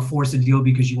don't want to force a deal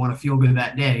because you want to feel good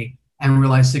that day and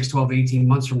realize 6, 12, 18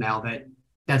 months from now that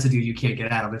that's a deal you can't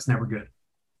get out of. It's never good.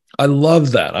 I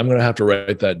love that. I'm going to have to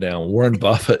write that down. Warren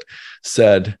Buffett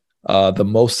said, the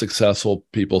most successful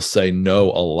people say no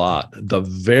a lot. The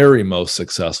very most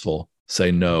successful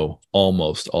say no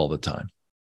almost all the time.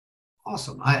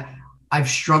 Awesome. I've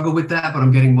struggled with that, but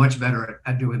I'm getting much better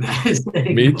at doing that.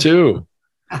 Me too.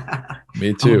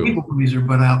 Me too. I'm a people pleaser,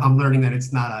 but I'm learning that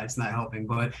it's not helping.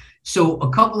 But so a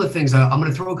couple of things. I'm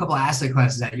going to throw a couple of asset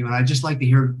classes at you, and I'd just like to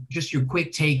hear just your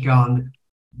quick take on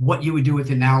what you would do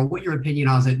with it now, or what your opinion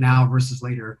on it now versus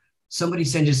later. Somebody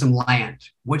sends you some land.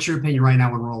 What's your opinion right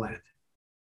now on raw land?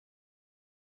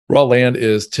 Raw land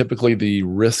is typically the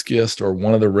riskiest or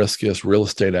one of the riskiest real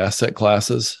estate asset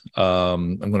classes.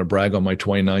 I'm going to brag on my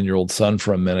 29-year-old son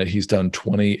for a minute. He's done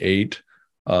 28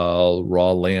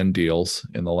 raw land deals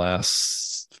in the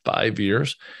last 5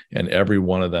 years, and every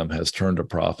one of them has turned a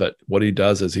profit. What he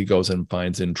does is he goes and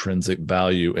finds intrinsic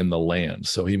value in the land.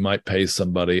 So he might pay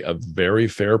somebody a very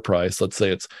fair price. Let's say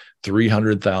it's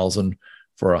 $300,000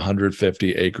 for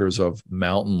 150 acres of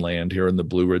mountain land here in the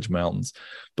Blue Ridge Mountains,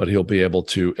 but he'll be able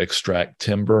to extract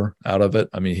timber out of it.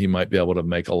 I mean, he might be able to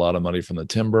make a lot of money from the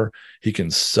timber. He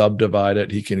can subdivide it.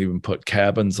 He can even put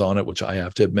cabins on it, which I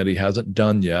have to admit he hasn't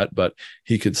done yet, but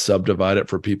he could subdivide it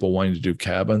for people wanting to do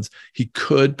cabins. He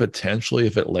could potentially,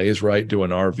 if it lays right, do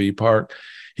an RV park.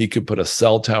 He could put a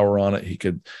cell tower on it. He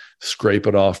could scrape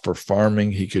it off for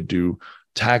farming. He could do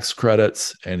tax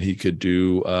credits, and he could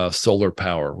do solar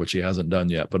power, which he hasn't done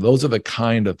yet. But those are the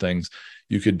kind of things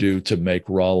you could do to make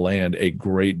raw land a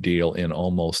great deal in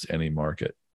almost any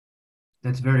market.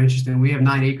 That's very interesting. We have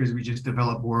 9 acres we just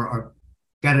developed, or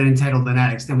got it entitled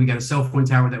annex. Then we got a cell phone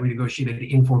tower that we negotiated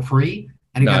in for free,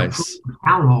 and it got approved for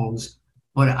townhomes.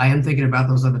 But I am thinking about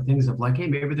those other things of like, hey,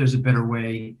 maybe there's a better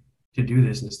way to do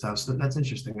this and stuff. So that's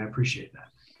interesting. I appreciate that.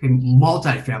 Okay,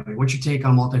 multifamily. What's your take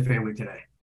on multifamily today?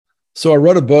 So I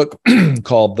wrote a book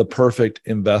called The Perfect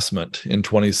Investment in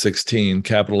 2016,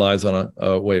 capitalized on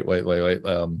wait.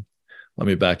 Let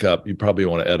me back up. You probably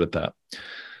want to edit that.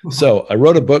 So I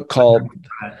wrote a book called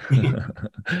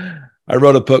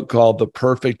The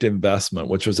Perfect Investment,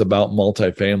 which was about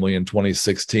multifamily in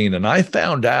 2016. And I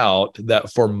found out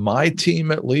that for my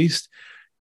team, at least,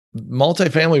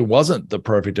 multifamily wasn't the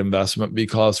perfect investment,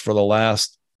 because for the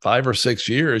last 5 or 6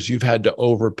 years, you've had to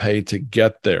overpay to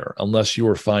get there unless you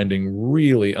were finding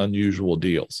really unusual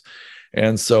deals.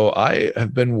 And so I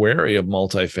have been wary of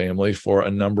multifamily for a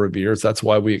number of years. That's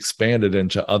why we expanded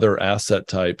into other asset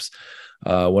types.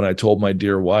 When I told my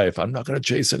dear wife, I'm not going to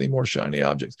chase any more shiny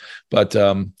objects. But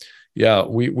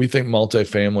we think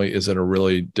multifamily is in a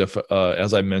really,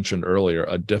 as I mentioned earlier,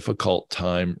 a difficult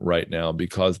time right now,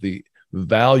 because the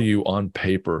value on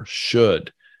paper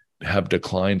should have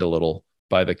declined a little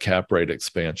by the cap rate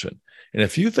expansion. And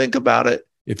if you think about it,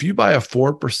 if you buy a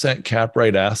 4% cap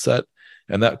rate asset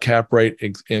and that cap rate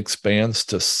expands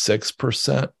to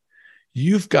 6%,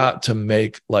 you've got to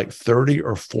make like 30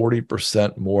 or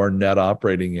 40% more net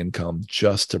operating income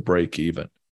just to break even.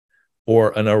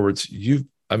 Or in other words,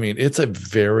 it's a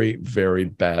very, very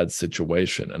bad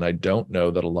situation. And I don't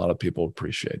know that a lot of people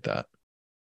appreciate that.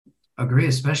 Agree,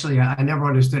 especially I never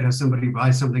understood how somebody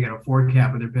buys something at a 4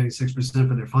 cap and they're paying 6%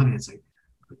 for their financing.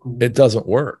 It doesn't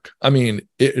work. I mean,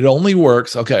 it only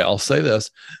works. Okay, I'll say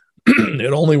this.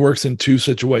 It only works in 2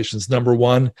 situations. Number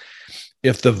one,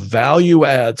 if the value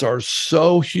adds are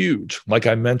so huge, like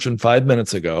I mentioned 5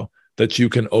 minutes ago, that you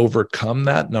can overcome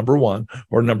that, number one.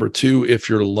 Or number two, if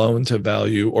your loan to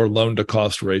value or loan to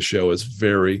cost ratio is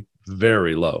very,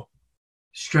 very low.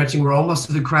 Stretching, we're almost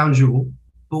to the crown jewel.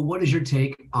 But what is your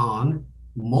take on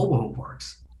mobile home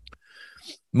parks?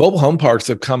 Mobile home parks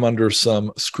have come under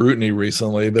some scrutiny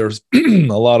recently. There's a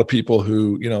lot of people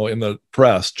who, in the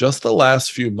press, just the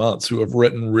last few months, who have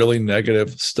written really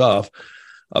negative stuff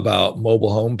about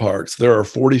mobile home parks. There are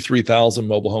 43,000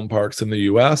 mobile home parks in the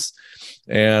U.S.,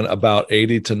 and about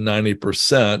 80 to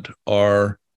 90%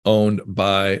 are owned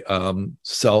by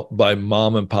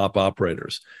mom and pop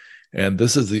operators. And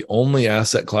this is the only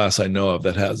asset class I know of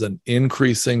that has an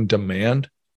increasing demand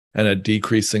and a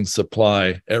decreasing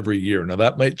supply every year. Now,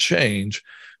 that might change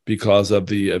because of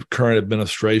the current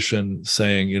administration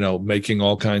saying, making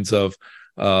all kinds of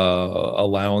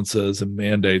allowances and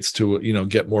mandates to,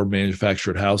 get more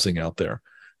manufactured housing out there.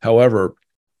 However,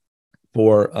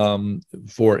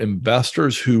 for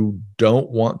investors who don't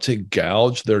want to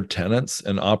gouge their tenants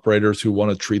and operators who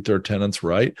want to treat their tenants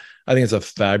right, I think it's a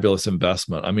fabulous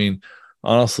investment. I mean,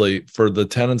 honestly, for the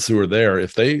tenants who are there,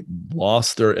 if they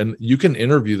lost and you can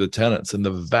interview the tenants, and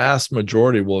the vast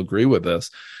majority will agree with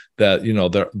this, that,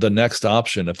 the next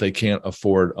option, if they can't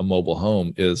afford a mobile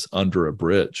home, is under a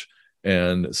bridge.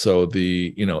 And so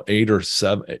the,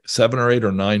 7 or 8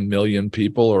 or 9 million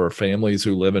people or families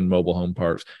who live in mobile home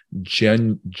parks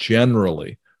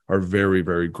generally are very,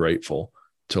 very grateful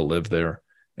to live there.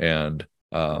 And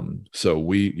so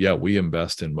we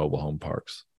invest in mobile home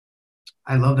parks.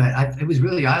 I love that. It was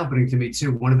really eye-opening to me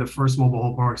too. One of the first mobile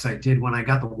home parks I did, when I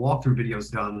got the walkthrough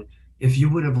videos done, if you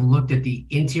would have looked at the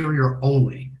interior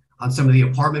only on some of the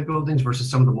apartment buildings versus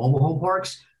some of the mobile home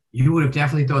parks, you would have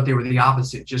definitely thought they were the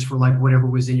opposite, just for like whatever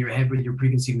was in your head with your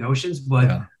preconceived notions.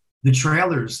 But the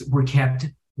trailers were kept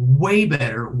way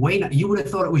better. You would have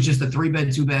thought it was just a 3-bed,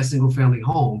 2-bath, single-family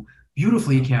home.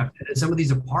 beautifully kept. And some of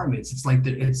these apartments, it's like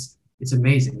it's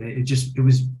amazing. It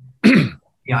was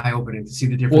eye-opening to see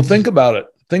the difference. Well, think about it.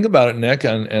 Think about it, Nick,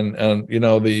 and you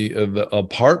know, the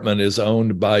apartment is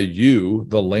owned by you,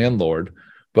 the landlord,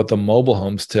 but the mobile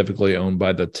home's typically owned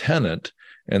by the tenant,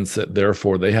 and so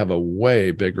therefore they have a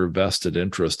way bigger vested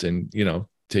interest in, you know,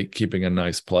 keeping a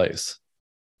nice place.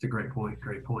 It's a great point.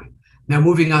 Great point. Now,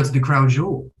 moving on to the crown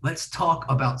jewel, let's talk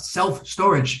about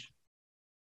self-storage.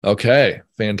 Okay,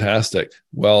 fantastic.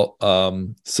 Well,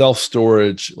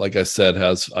 self-storage, like I said,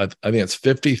 has, I think it's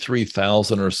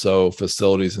 53,000 or so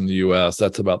facilities in the US.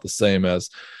 That's about the same as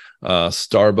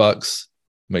Starbucks,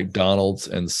 McDonald's,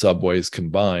 and Subways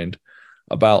combined.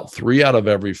 About 3 out of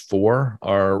every 4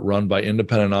 are run by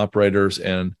independent operators,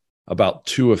 and about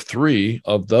 2 of 3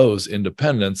 of those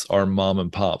independents are mom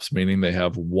and pops, meaning they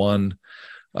have one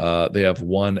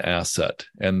asset.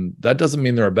 And that doesn't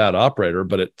mean they're a bad operator,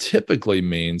 but it typically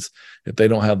means if they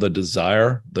don't have the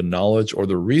desire, the knowledge, or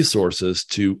the resources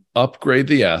to upgrade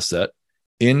the asset,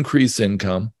 increase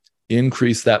income,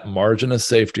 increase that margin of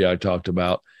safety I talked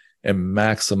about, and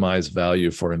maximize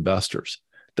value for investors.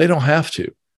 They don't have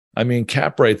to. I mean,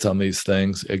 cap rates on these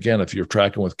things, again, if you're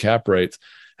tracking with cap rates,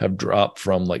 have dropped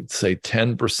from, like, say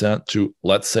 10% to,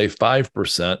 let's say,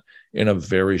 5% in a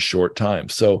very short time.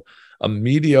 So a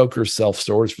mediocre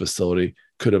self-storage facility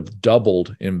could have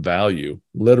doubled in value,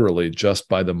 literally just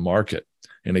by the market.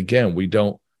 And again, we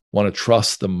don't want to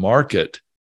trust the market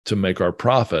to make our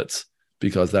profits,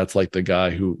 because that's like the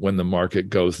guy who, when the market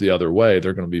goes the other way,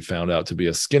 they're going to be found out to be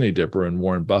a skinny dipper, in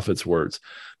Warren Buffett's words.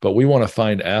 But we want to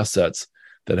find assets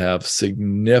that have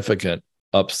significant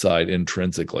upside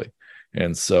intrinsically.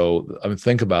 And so, I mean,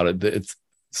 think about it. It's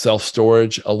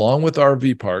self-storage, along with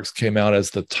RV parks, came out as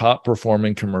the top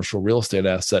performing commercial real estate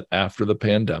asset after the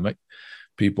pandemic.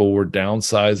 People were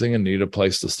downsizing and needed a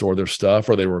place to store their stuff,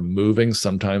 or they were moving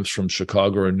sometimes from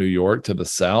Chicago or New York to the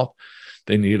South.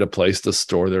 They needed a place to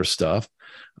store their stuff.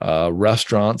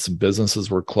 Restaurants and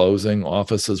businesses were closing.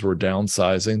 Offices were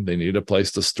downsizing. They needed a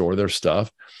place to store their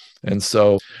stuff. And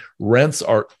so rents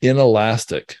are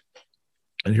inelastic.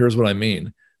 And here's what I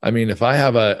mean. If I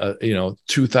have a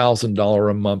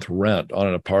 $2,000 a month rent on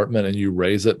an apartment and you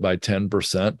raise it by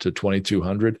 10% to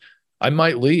 $2,200, I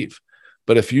might leave.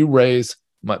 But if you raise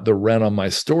the rent on my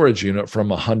storage unit from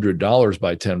 $100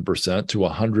 by 10% to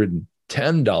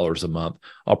 $110 a month,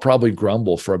 I'll probably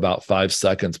grumble for about 5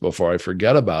 seconds before I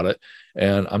forget about it.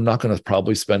 And I'm not going to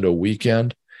probably spend a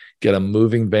weekend, get a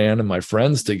moving van and my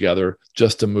friends together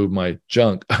just to move my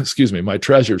my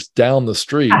treasures down the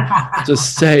street to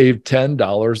save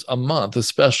 $10 a month,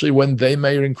 especially when they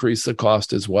may increase the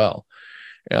cost as well.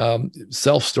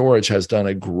 Self-storage has done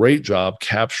a great job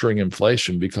capturing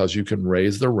inflation, because you can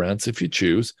raise the rents if you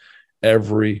choose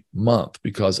every month,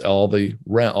 because all the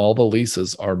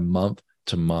leases are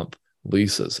month-to-month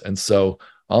leases. And so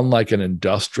unlike an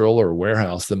industrial or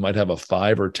warehouse that might have a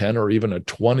 5 or 10 or even a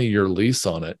 20-year lease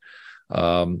on it,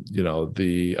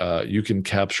 you can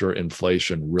capture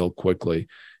inflation real quickly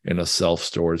in a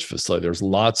self-storage facility. There's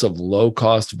lots of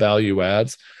low-cost value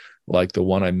adds, like the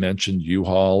one I mentioned,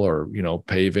 U-Haul, or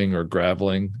paving or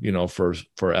graveling,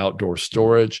 for outdoor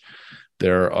storage.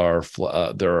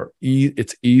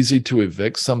 It's easy to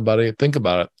evict somebody. Think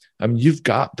about it. You've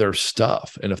got their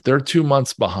stuff, and if they're 2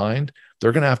 months behind,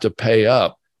 they're going to have to pay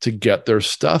up to get their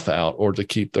stuff out or to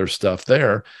keep their stuff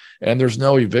there. And there's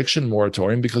no eviction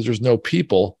moratorium because there's no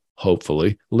people,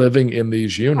 hopefully, living in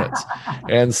these units.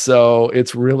 And so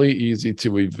it's really easy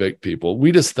to evict people.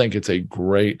 We just think it's a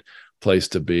great place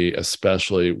to be,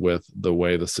 especially with the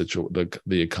way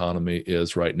the economy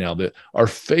is right now. Our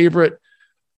favorite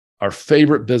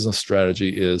business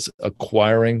strategy is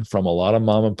acquiring from a lot of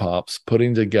mom and pops,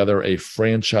 putting together a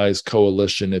franchise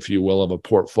coalition, if you will, of a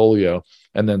portfolio,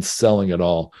 and then selling it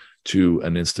all to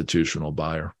an institutional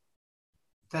buyer.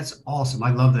 That's awesome.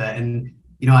 I love that. And,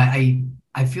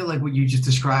 I feel like what you just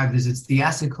described is it's the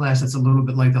asset class that's a little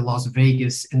bit like the Las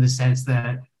Vegas, in the sense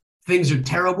that things are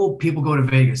terrible, people go to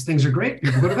Vegas. Things are great,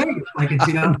 people go to Vegas. Like, it's,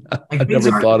 I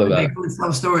never thought of that. They go to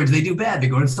self-storage, they do bad, they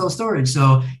go to self-storage.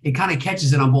 So it kind of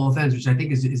catches it on both ends, which I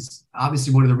think is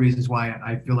obviously one of the reasons why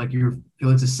I feel like you feel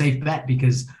it's a safe bet,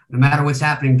 because no matter what's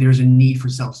happening, there's a need for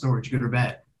self-storage, good or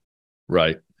bad.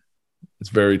 Right. It's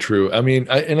very true.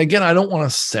 And again, I don't want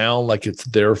to sound like it's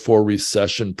therefore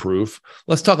recession proof.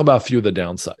 Let's talk about a few of the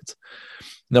downsides.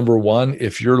 Number one,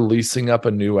 if you're leasing up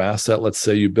a new asset, let's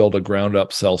say you build a ground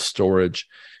up self-storage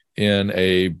in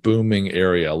a booming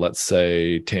area, let's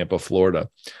say Tampa, Florida.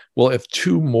 Well, if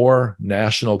 2 more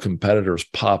national competitors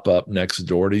pop up next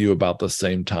door to you about the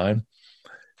same time,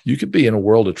 you could be in a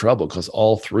world of trouble because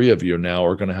all three of you now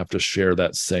are going to have to share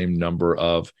that same number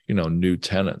of, new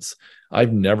tenants.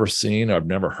 I've never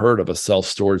heard of a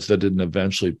self-storage that didn't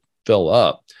eventually fill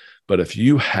up. But if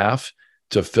you have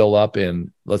to fill up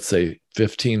in, let's say,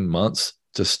 15 months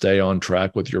to stay on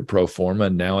track with your pro forma,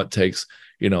 and now it takes,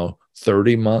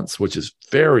 30 months, which is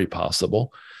very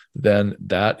possible, then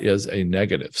that is a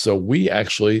negative. So we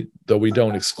actually, though we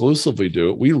don't exclusively do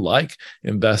it, we like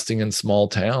investing in small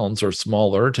towns or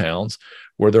smaller towns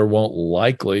where there won't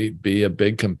likely be a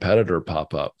big competitor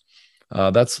pop up.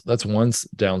 That's one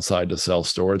downside to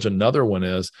self-storage. Another one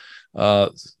is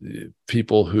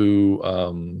people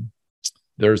who,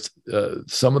 there's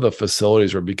some of the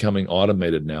facilities are becoming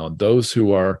automated now. Those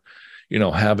who are,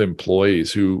 have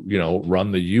employees who,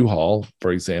 run the U-Haul,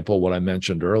 for example, what I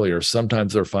mentioned earlier,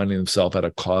 sometimes they're finding themselves at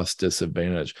a cost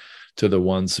disadvantage to the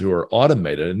ones who are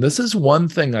automated. And this is one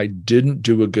thing I didn't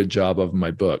do a good job of in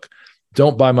my book.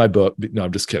 Don't buy my book. No,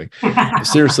 I'm just kidding.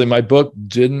 Seriously, my book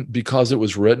didn't, because it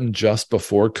was written just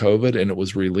before COVID and it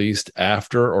was released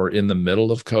after or in the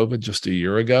middle of COVID just a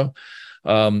year ago.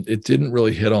 It didn't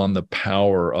really hit on the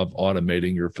power of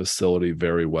automating your facility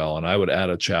very well. And I would add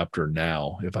a chapter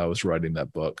now if I was writing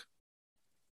that book.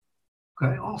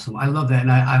 Okay, awesome. I love that.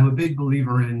 And I'm a big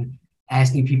believer in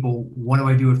asking people, what do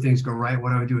I do if things go right?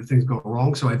 What do I do if things go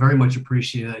wrong? So I very much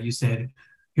appreciate that you said,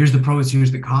 here's the pros,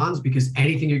 here's the cons, because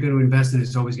anything you're going to invest in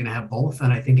is always going to have both.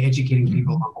 And I think educating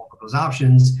people on both of those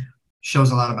options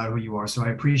shows a lot about who you are. So I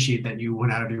appreciate that you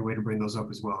went out of your way to bring those up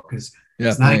as well, because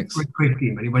it's not a quick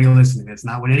game. Anybody listening, that's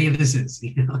not what any of this is.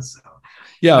 So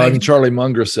yeah, I mean, Charlie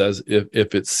Munger says,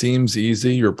 if it seems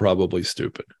easy, you're probably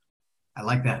stupid. I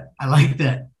like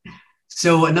that.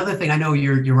 So another thing, I know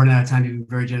you're running out of time. You've been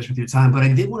very generous with your time, but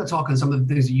I did want to talk on some of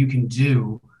the things that you can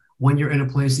do when you're in a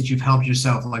place that you've helped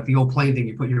yourself, like the old plane thing.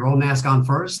 You put your own mask on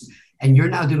first, and you're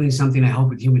now doing something to help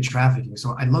with human trafficking.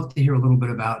 So I'd love to hear a little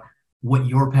bit about what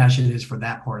your passion is for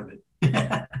that part of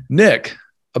it. Nick,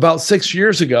 about 6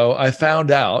 years ago, I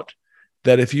found out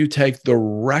that if you take the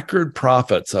record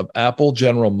profits of Apple,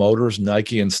 General Motors,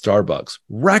 Nike, and Starbucks,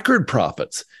 record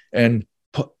profits, and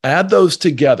add those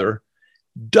together,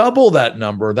 double that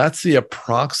number, that's the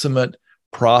approximate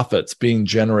profits being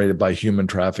generated by human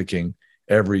trafficking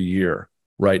every year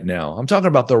right now. I'm talking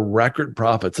about the record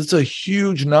profits. It's a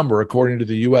huge number according to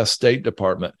the U.S. State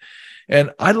Department.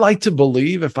 And I'd like to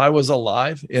believe if I was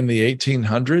alive in the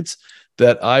 1800s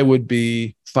that I would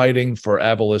be fighting for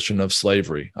abolition of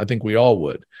slavery. I think we all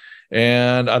would.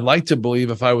 And I'd like to believe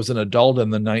if I was an adult in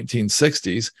the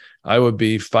 1960s, I would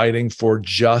be fighting for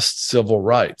just civil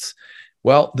rights.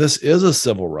 Well, this is a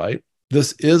civil right.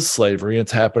 This is slavery.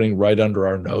 It's happening right under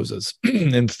our noses.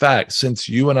 In fact, since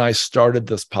you and I started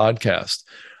this podcast,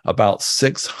 about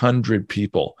 600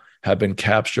 people have been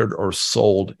captured or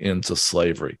sold into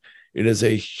slavery. It is a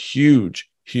huge,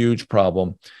 huge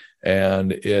problem,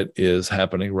 and it is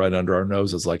happening right under our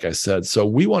noses, like I said. So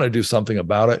we want to do something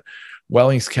about it.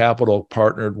 Wellings Capital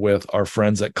partnered with our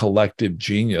friends at Collective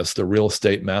Genius, the real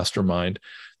estate mastermind,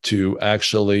 to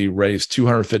actually raise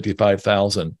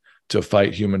 $255,000 to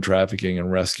fight human trafficking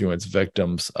and rescue its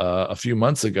victims a few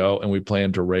months ago, and we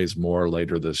plan to raise more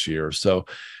later this year. So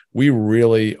we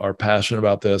really are passionate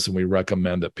about this, and we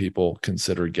recommend that people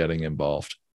consider getting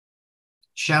involved.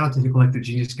 Shout out to the Collective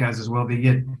Genius guys as well.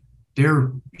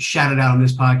 They're shouted out on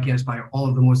this podcast by all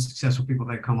of the most successful people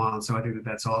that come on. So I think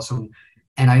that's awesome.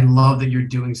 And I love that you're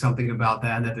doing something about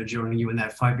that and that they're joining you in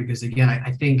that fight, because again,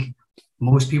 I think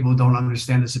most people don't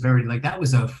understand the severity. Like, that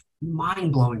was a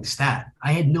mind-blowing stat.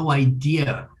 I had no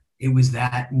idea it was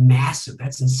that massive.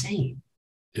 That's insane.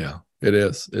 Yeah, it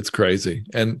is. It's crazy.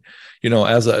 And,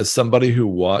 as somebody who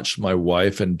watched my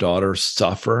wife and daughter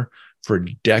suffer for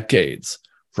decades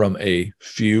from a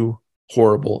few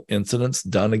horrible incidents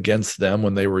done against them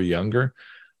when they were younger,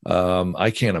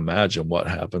 I can't imagine what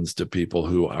happens to people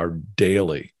who are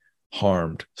daily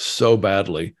harmed so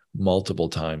badly multiple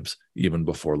times, even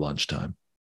before lunchtime.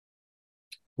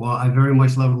 Well, I very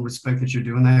much love and respect that you're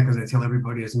doing that, because I tell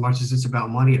everybody, as much as it's about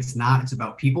money, it's not. It's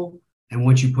about people. And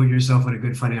once you put yourself in a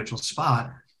good financial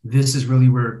spot, this is really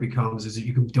where it becomes, is that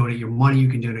you can donate your money, you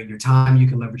can donate your time, you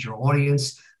can leverage your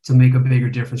audience to make a bigger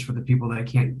difference for the people that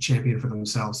can't champion for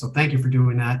themselves. So thank you for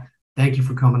doing that. Thank you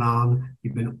for coming on.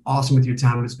 You've been awesome with your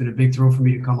time. It's been a big thrill for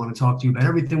me to come on and talk to you about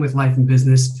everything with life and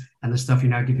business and the stuff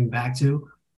you're now giving back to.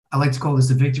 I like to call this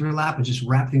the victory lap and just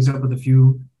wrap things up with a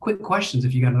few quick questions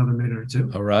if you got another minute or two.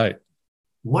 All right.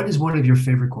 What is one of your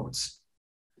favorite quotes?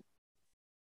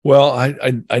 Well,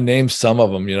 I named some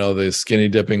of them, the skinny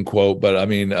dipping quote, but I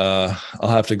mean, I'll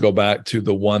have to go back to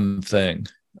the one thing.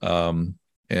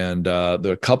 And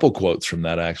there are a couple quotes from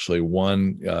that, actually.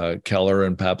 One, Keller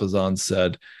and Papasan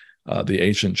said, the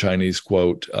ancient Chinese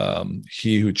quote,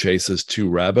 "He who chases two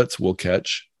rabbits will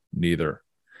catch neither."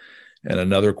 And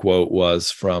another quote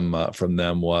was from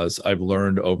them was, "I've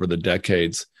learned over the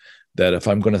decades that if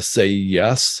I'm going to say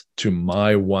yes to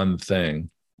my one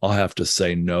thing, I'll have to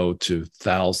say no to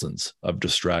thousands of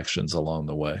distractions along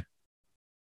the way."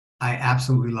 I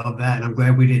absolutely love that. And I'm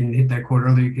glad we didn't hit that quote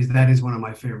earlier, because that is one of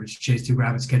my favorites. Chase two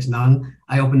rabbits, catch none.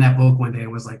 I opened that book one day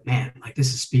and was like, man, like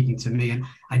this is speaking to me. And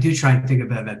I do try and think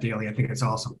about that daily. I think it's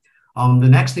awesome. The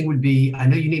next thing would be, I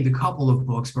know you named a couple of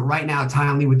books, but right now,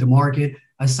 timely with the market,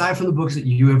 aside from the books that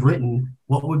you have written,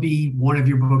 what would be one of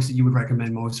your books that you would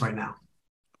recommend most right now?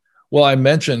 Well, I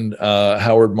mentioned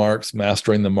Howard Marks'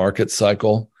 Mastering the Market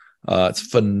Cycle. It's a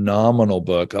phenomenal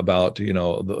book about,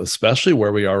 especially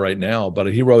where we are right now.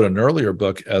 But he wrote an earlier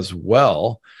book as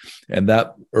well. And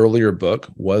that earlier book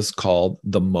was called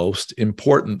The Most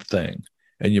Important Thing.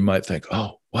 And you might think,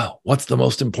 oh, well, what's the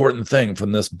most important thing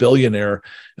from this billionaire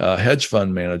hedge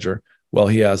fund manager? Well,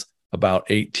 he has about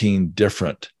 18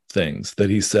 different things that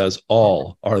he says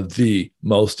all are the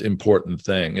most important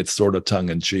thing. It's sort of tongue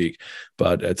in cheek,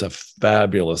 but it's a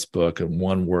fabulous book and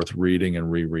one worth reading and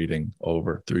rereading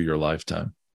over through your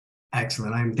lifetime.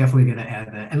 Excellent. I'm definitely going to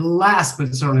add that. And last,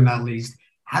 but certainly not least,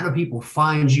 how do people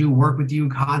find you, work with you,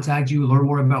 contact you, learn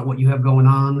more about what you have going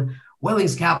on?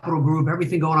 Wellings Capital Group,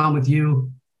 everything going on with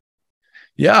you?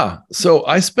 Yeah. So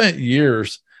I spent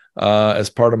years as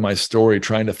part of my story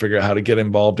trying to figure out how to get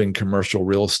involved in commercial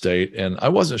real estate. And I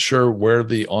wasn't sure where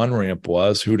the on-ramp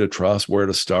was, who to trust, where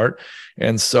to start.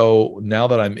 And so now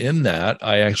that I'm in that,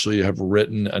 I actually have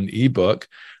written an ebook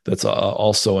that's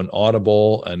also an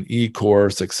Audible, an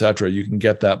e-course, et cetera. You can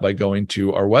get that by going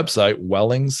to our website,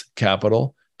 Wellings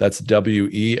Capital. That's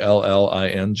WELLINGS,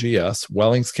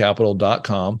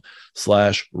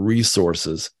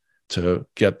 wellingscapital.com/resources. to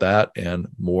get that and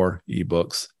more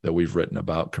ebooks that we've written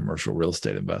about commercial real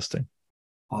estate investing.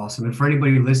 Awesome. And for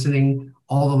anybody listening,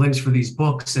 all the links for these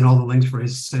books and all the links for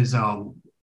his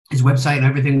website and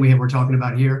everything we're talking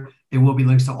about here, there will be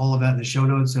links to all of that in the show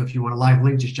notes. So if you want a live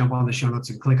link, just jump on the show notes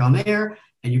and click on there,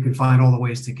 and you can find all the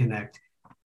ways to connect.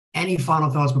 Any final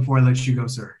thoughts before I let you go,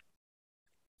 sir?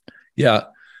 Yeah.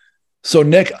 So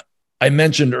Nick, I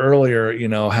mentioned earlier,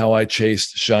 how I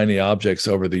chased shiny objects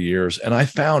over the years, and I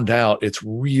found out it's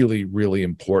really, really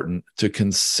important to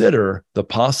consider the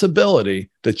possibility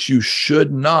that you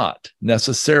should not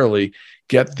necessarily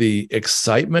get the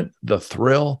excitement, the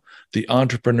thrill, the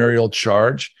entrepreneurial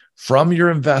charge from your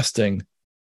investing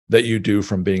that you do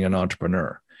from being an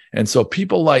entrepreneur. And so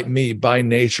people like me by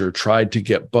nature tried to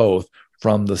get both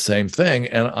from the same thing.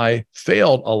 And I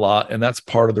failed a lot. And that's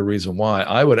part of the reason why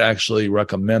I would actually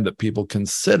recommend that people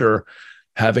consider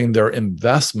having their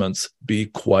investments be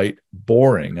quite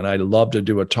boring. And I'd love to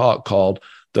do a talk called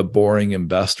The Boring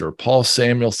Investor. Paul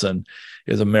Samuelson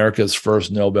is America's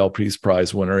first Nobel Peace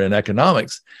Prize winner in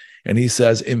economics. And he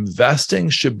says, investing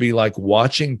should be like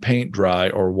watching paint dry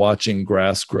or watching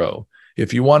grass grow.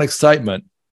 If you want excitement,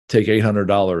 take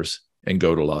 $800 and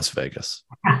go to Las Vegas.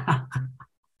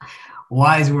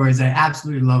 Wise words. I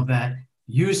absolutely love that.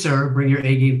 You, sir, bring your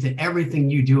A game to everything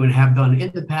you do and have done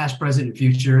in the past, present, and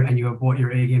future, and you have brought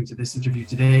your A game to this interview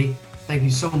today. Thank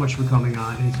you so much for coming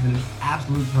on. It's been an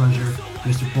absolute pleasure,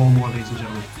 Mr. Paul Moore, ladies and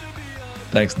gentlemen.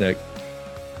 Thanks, Nick.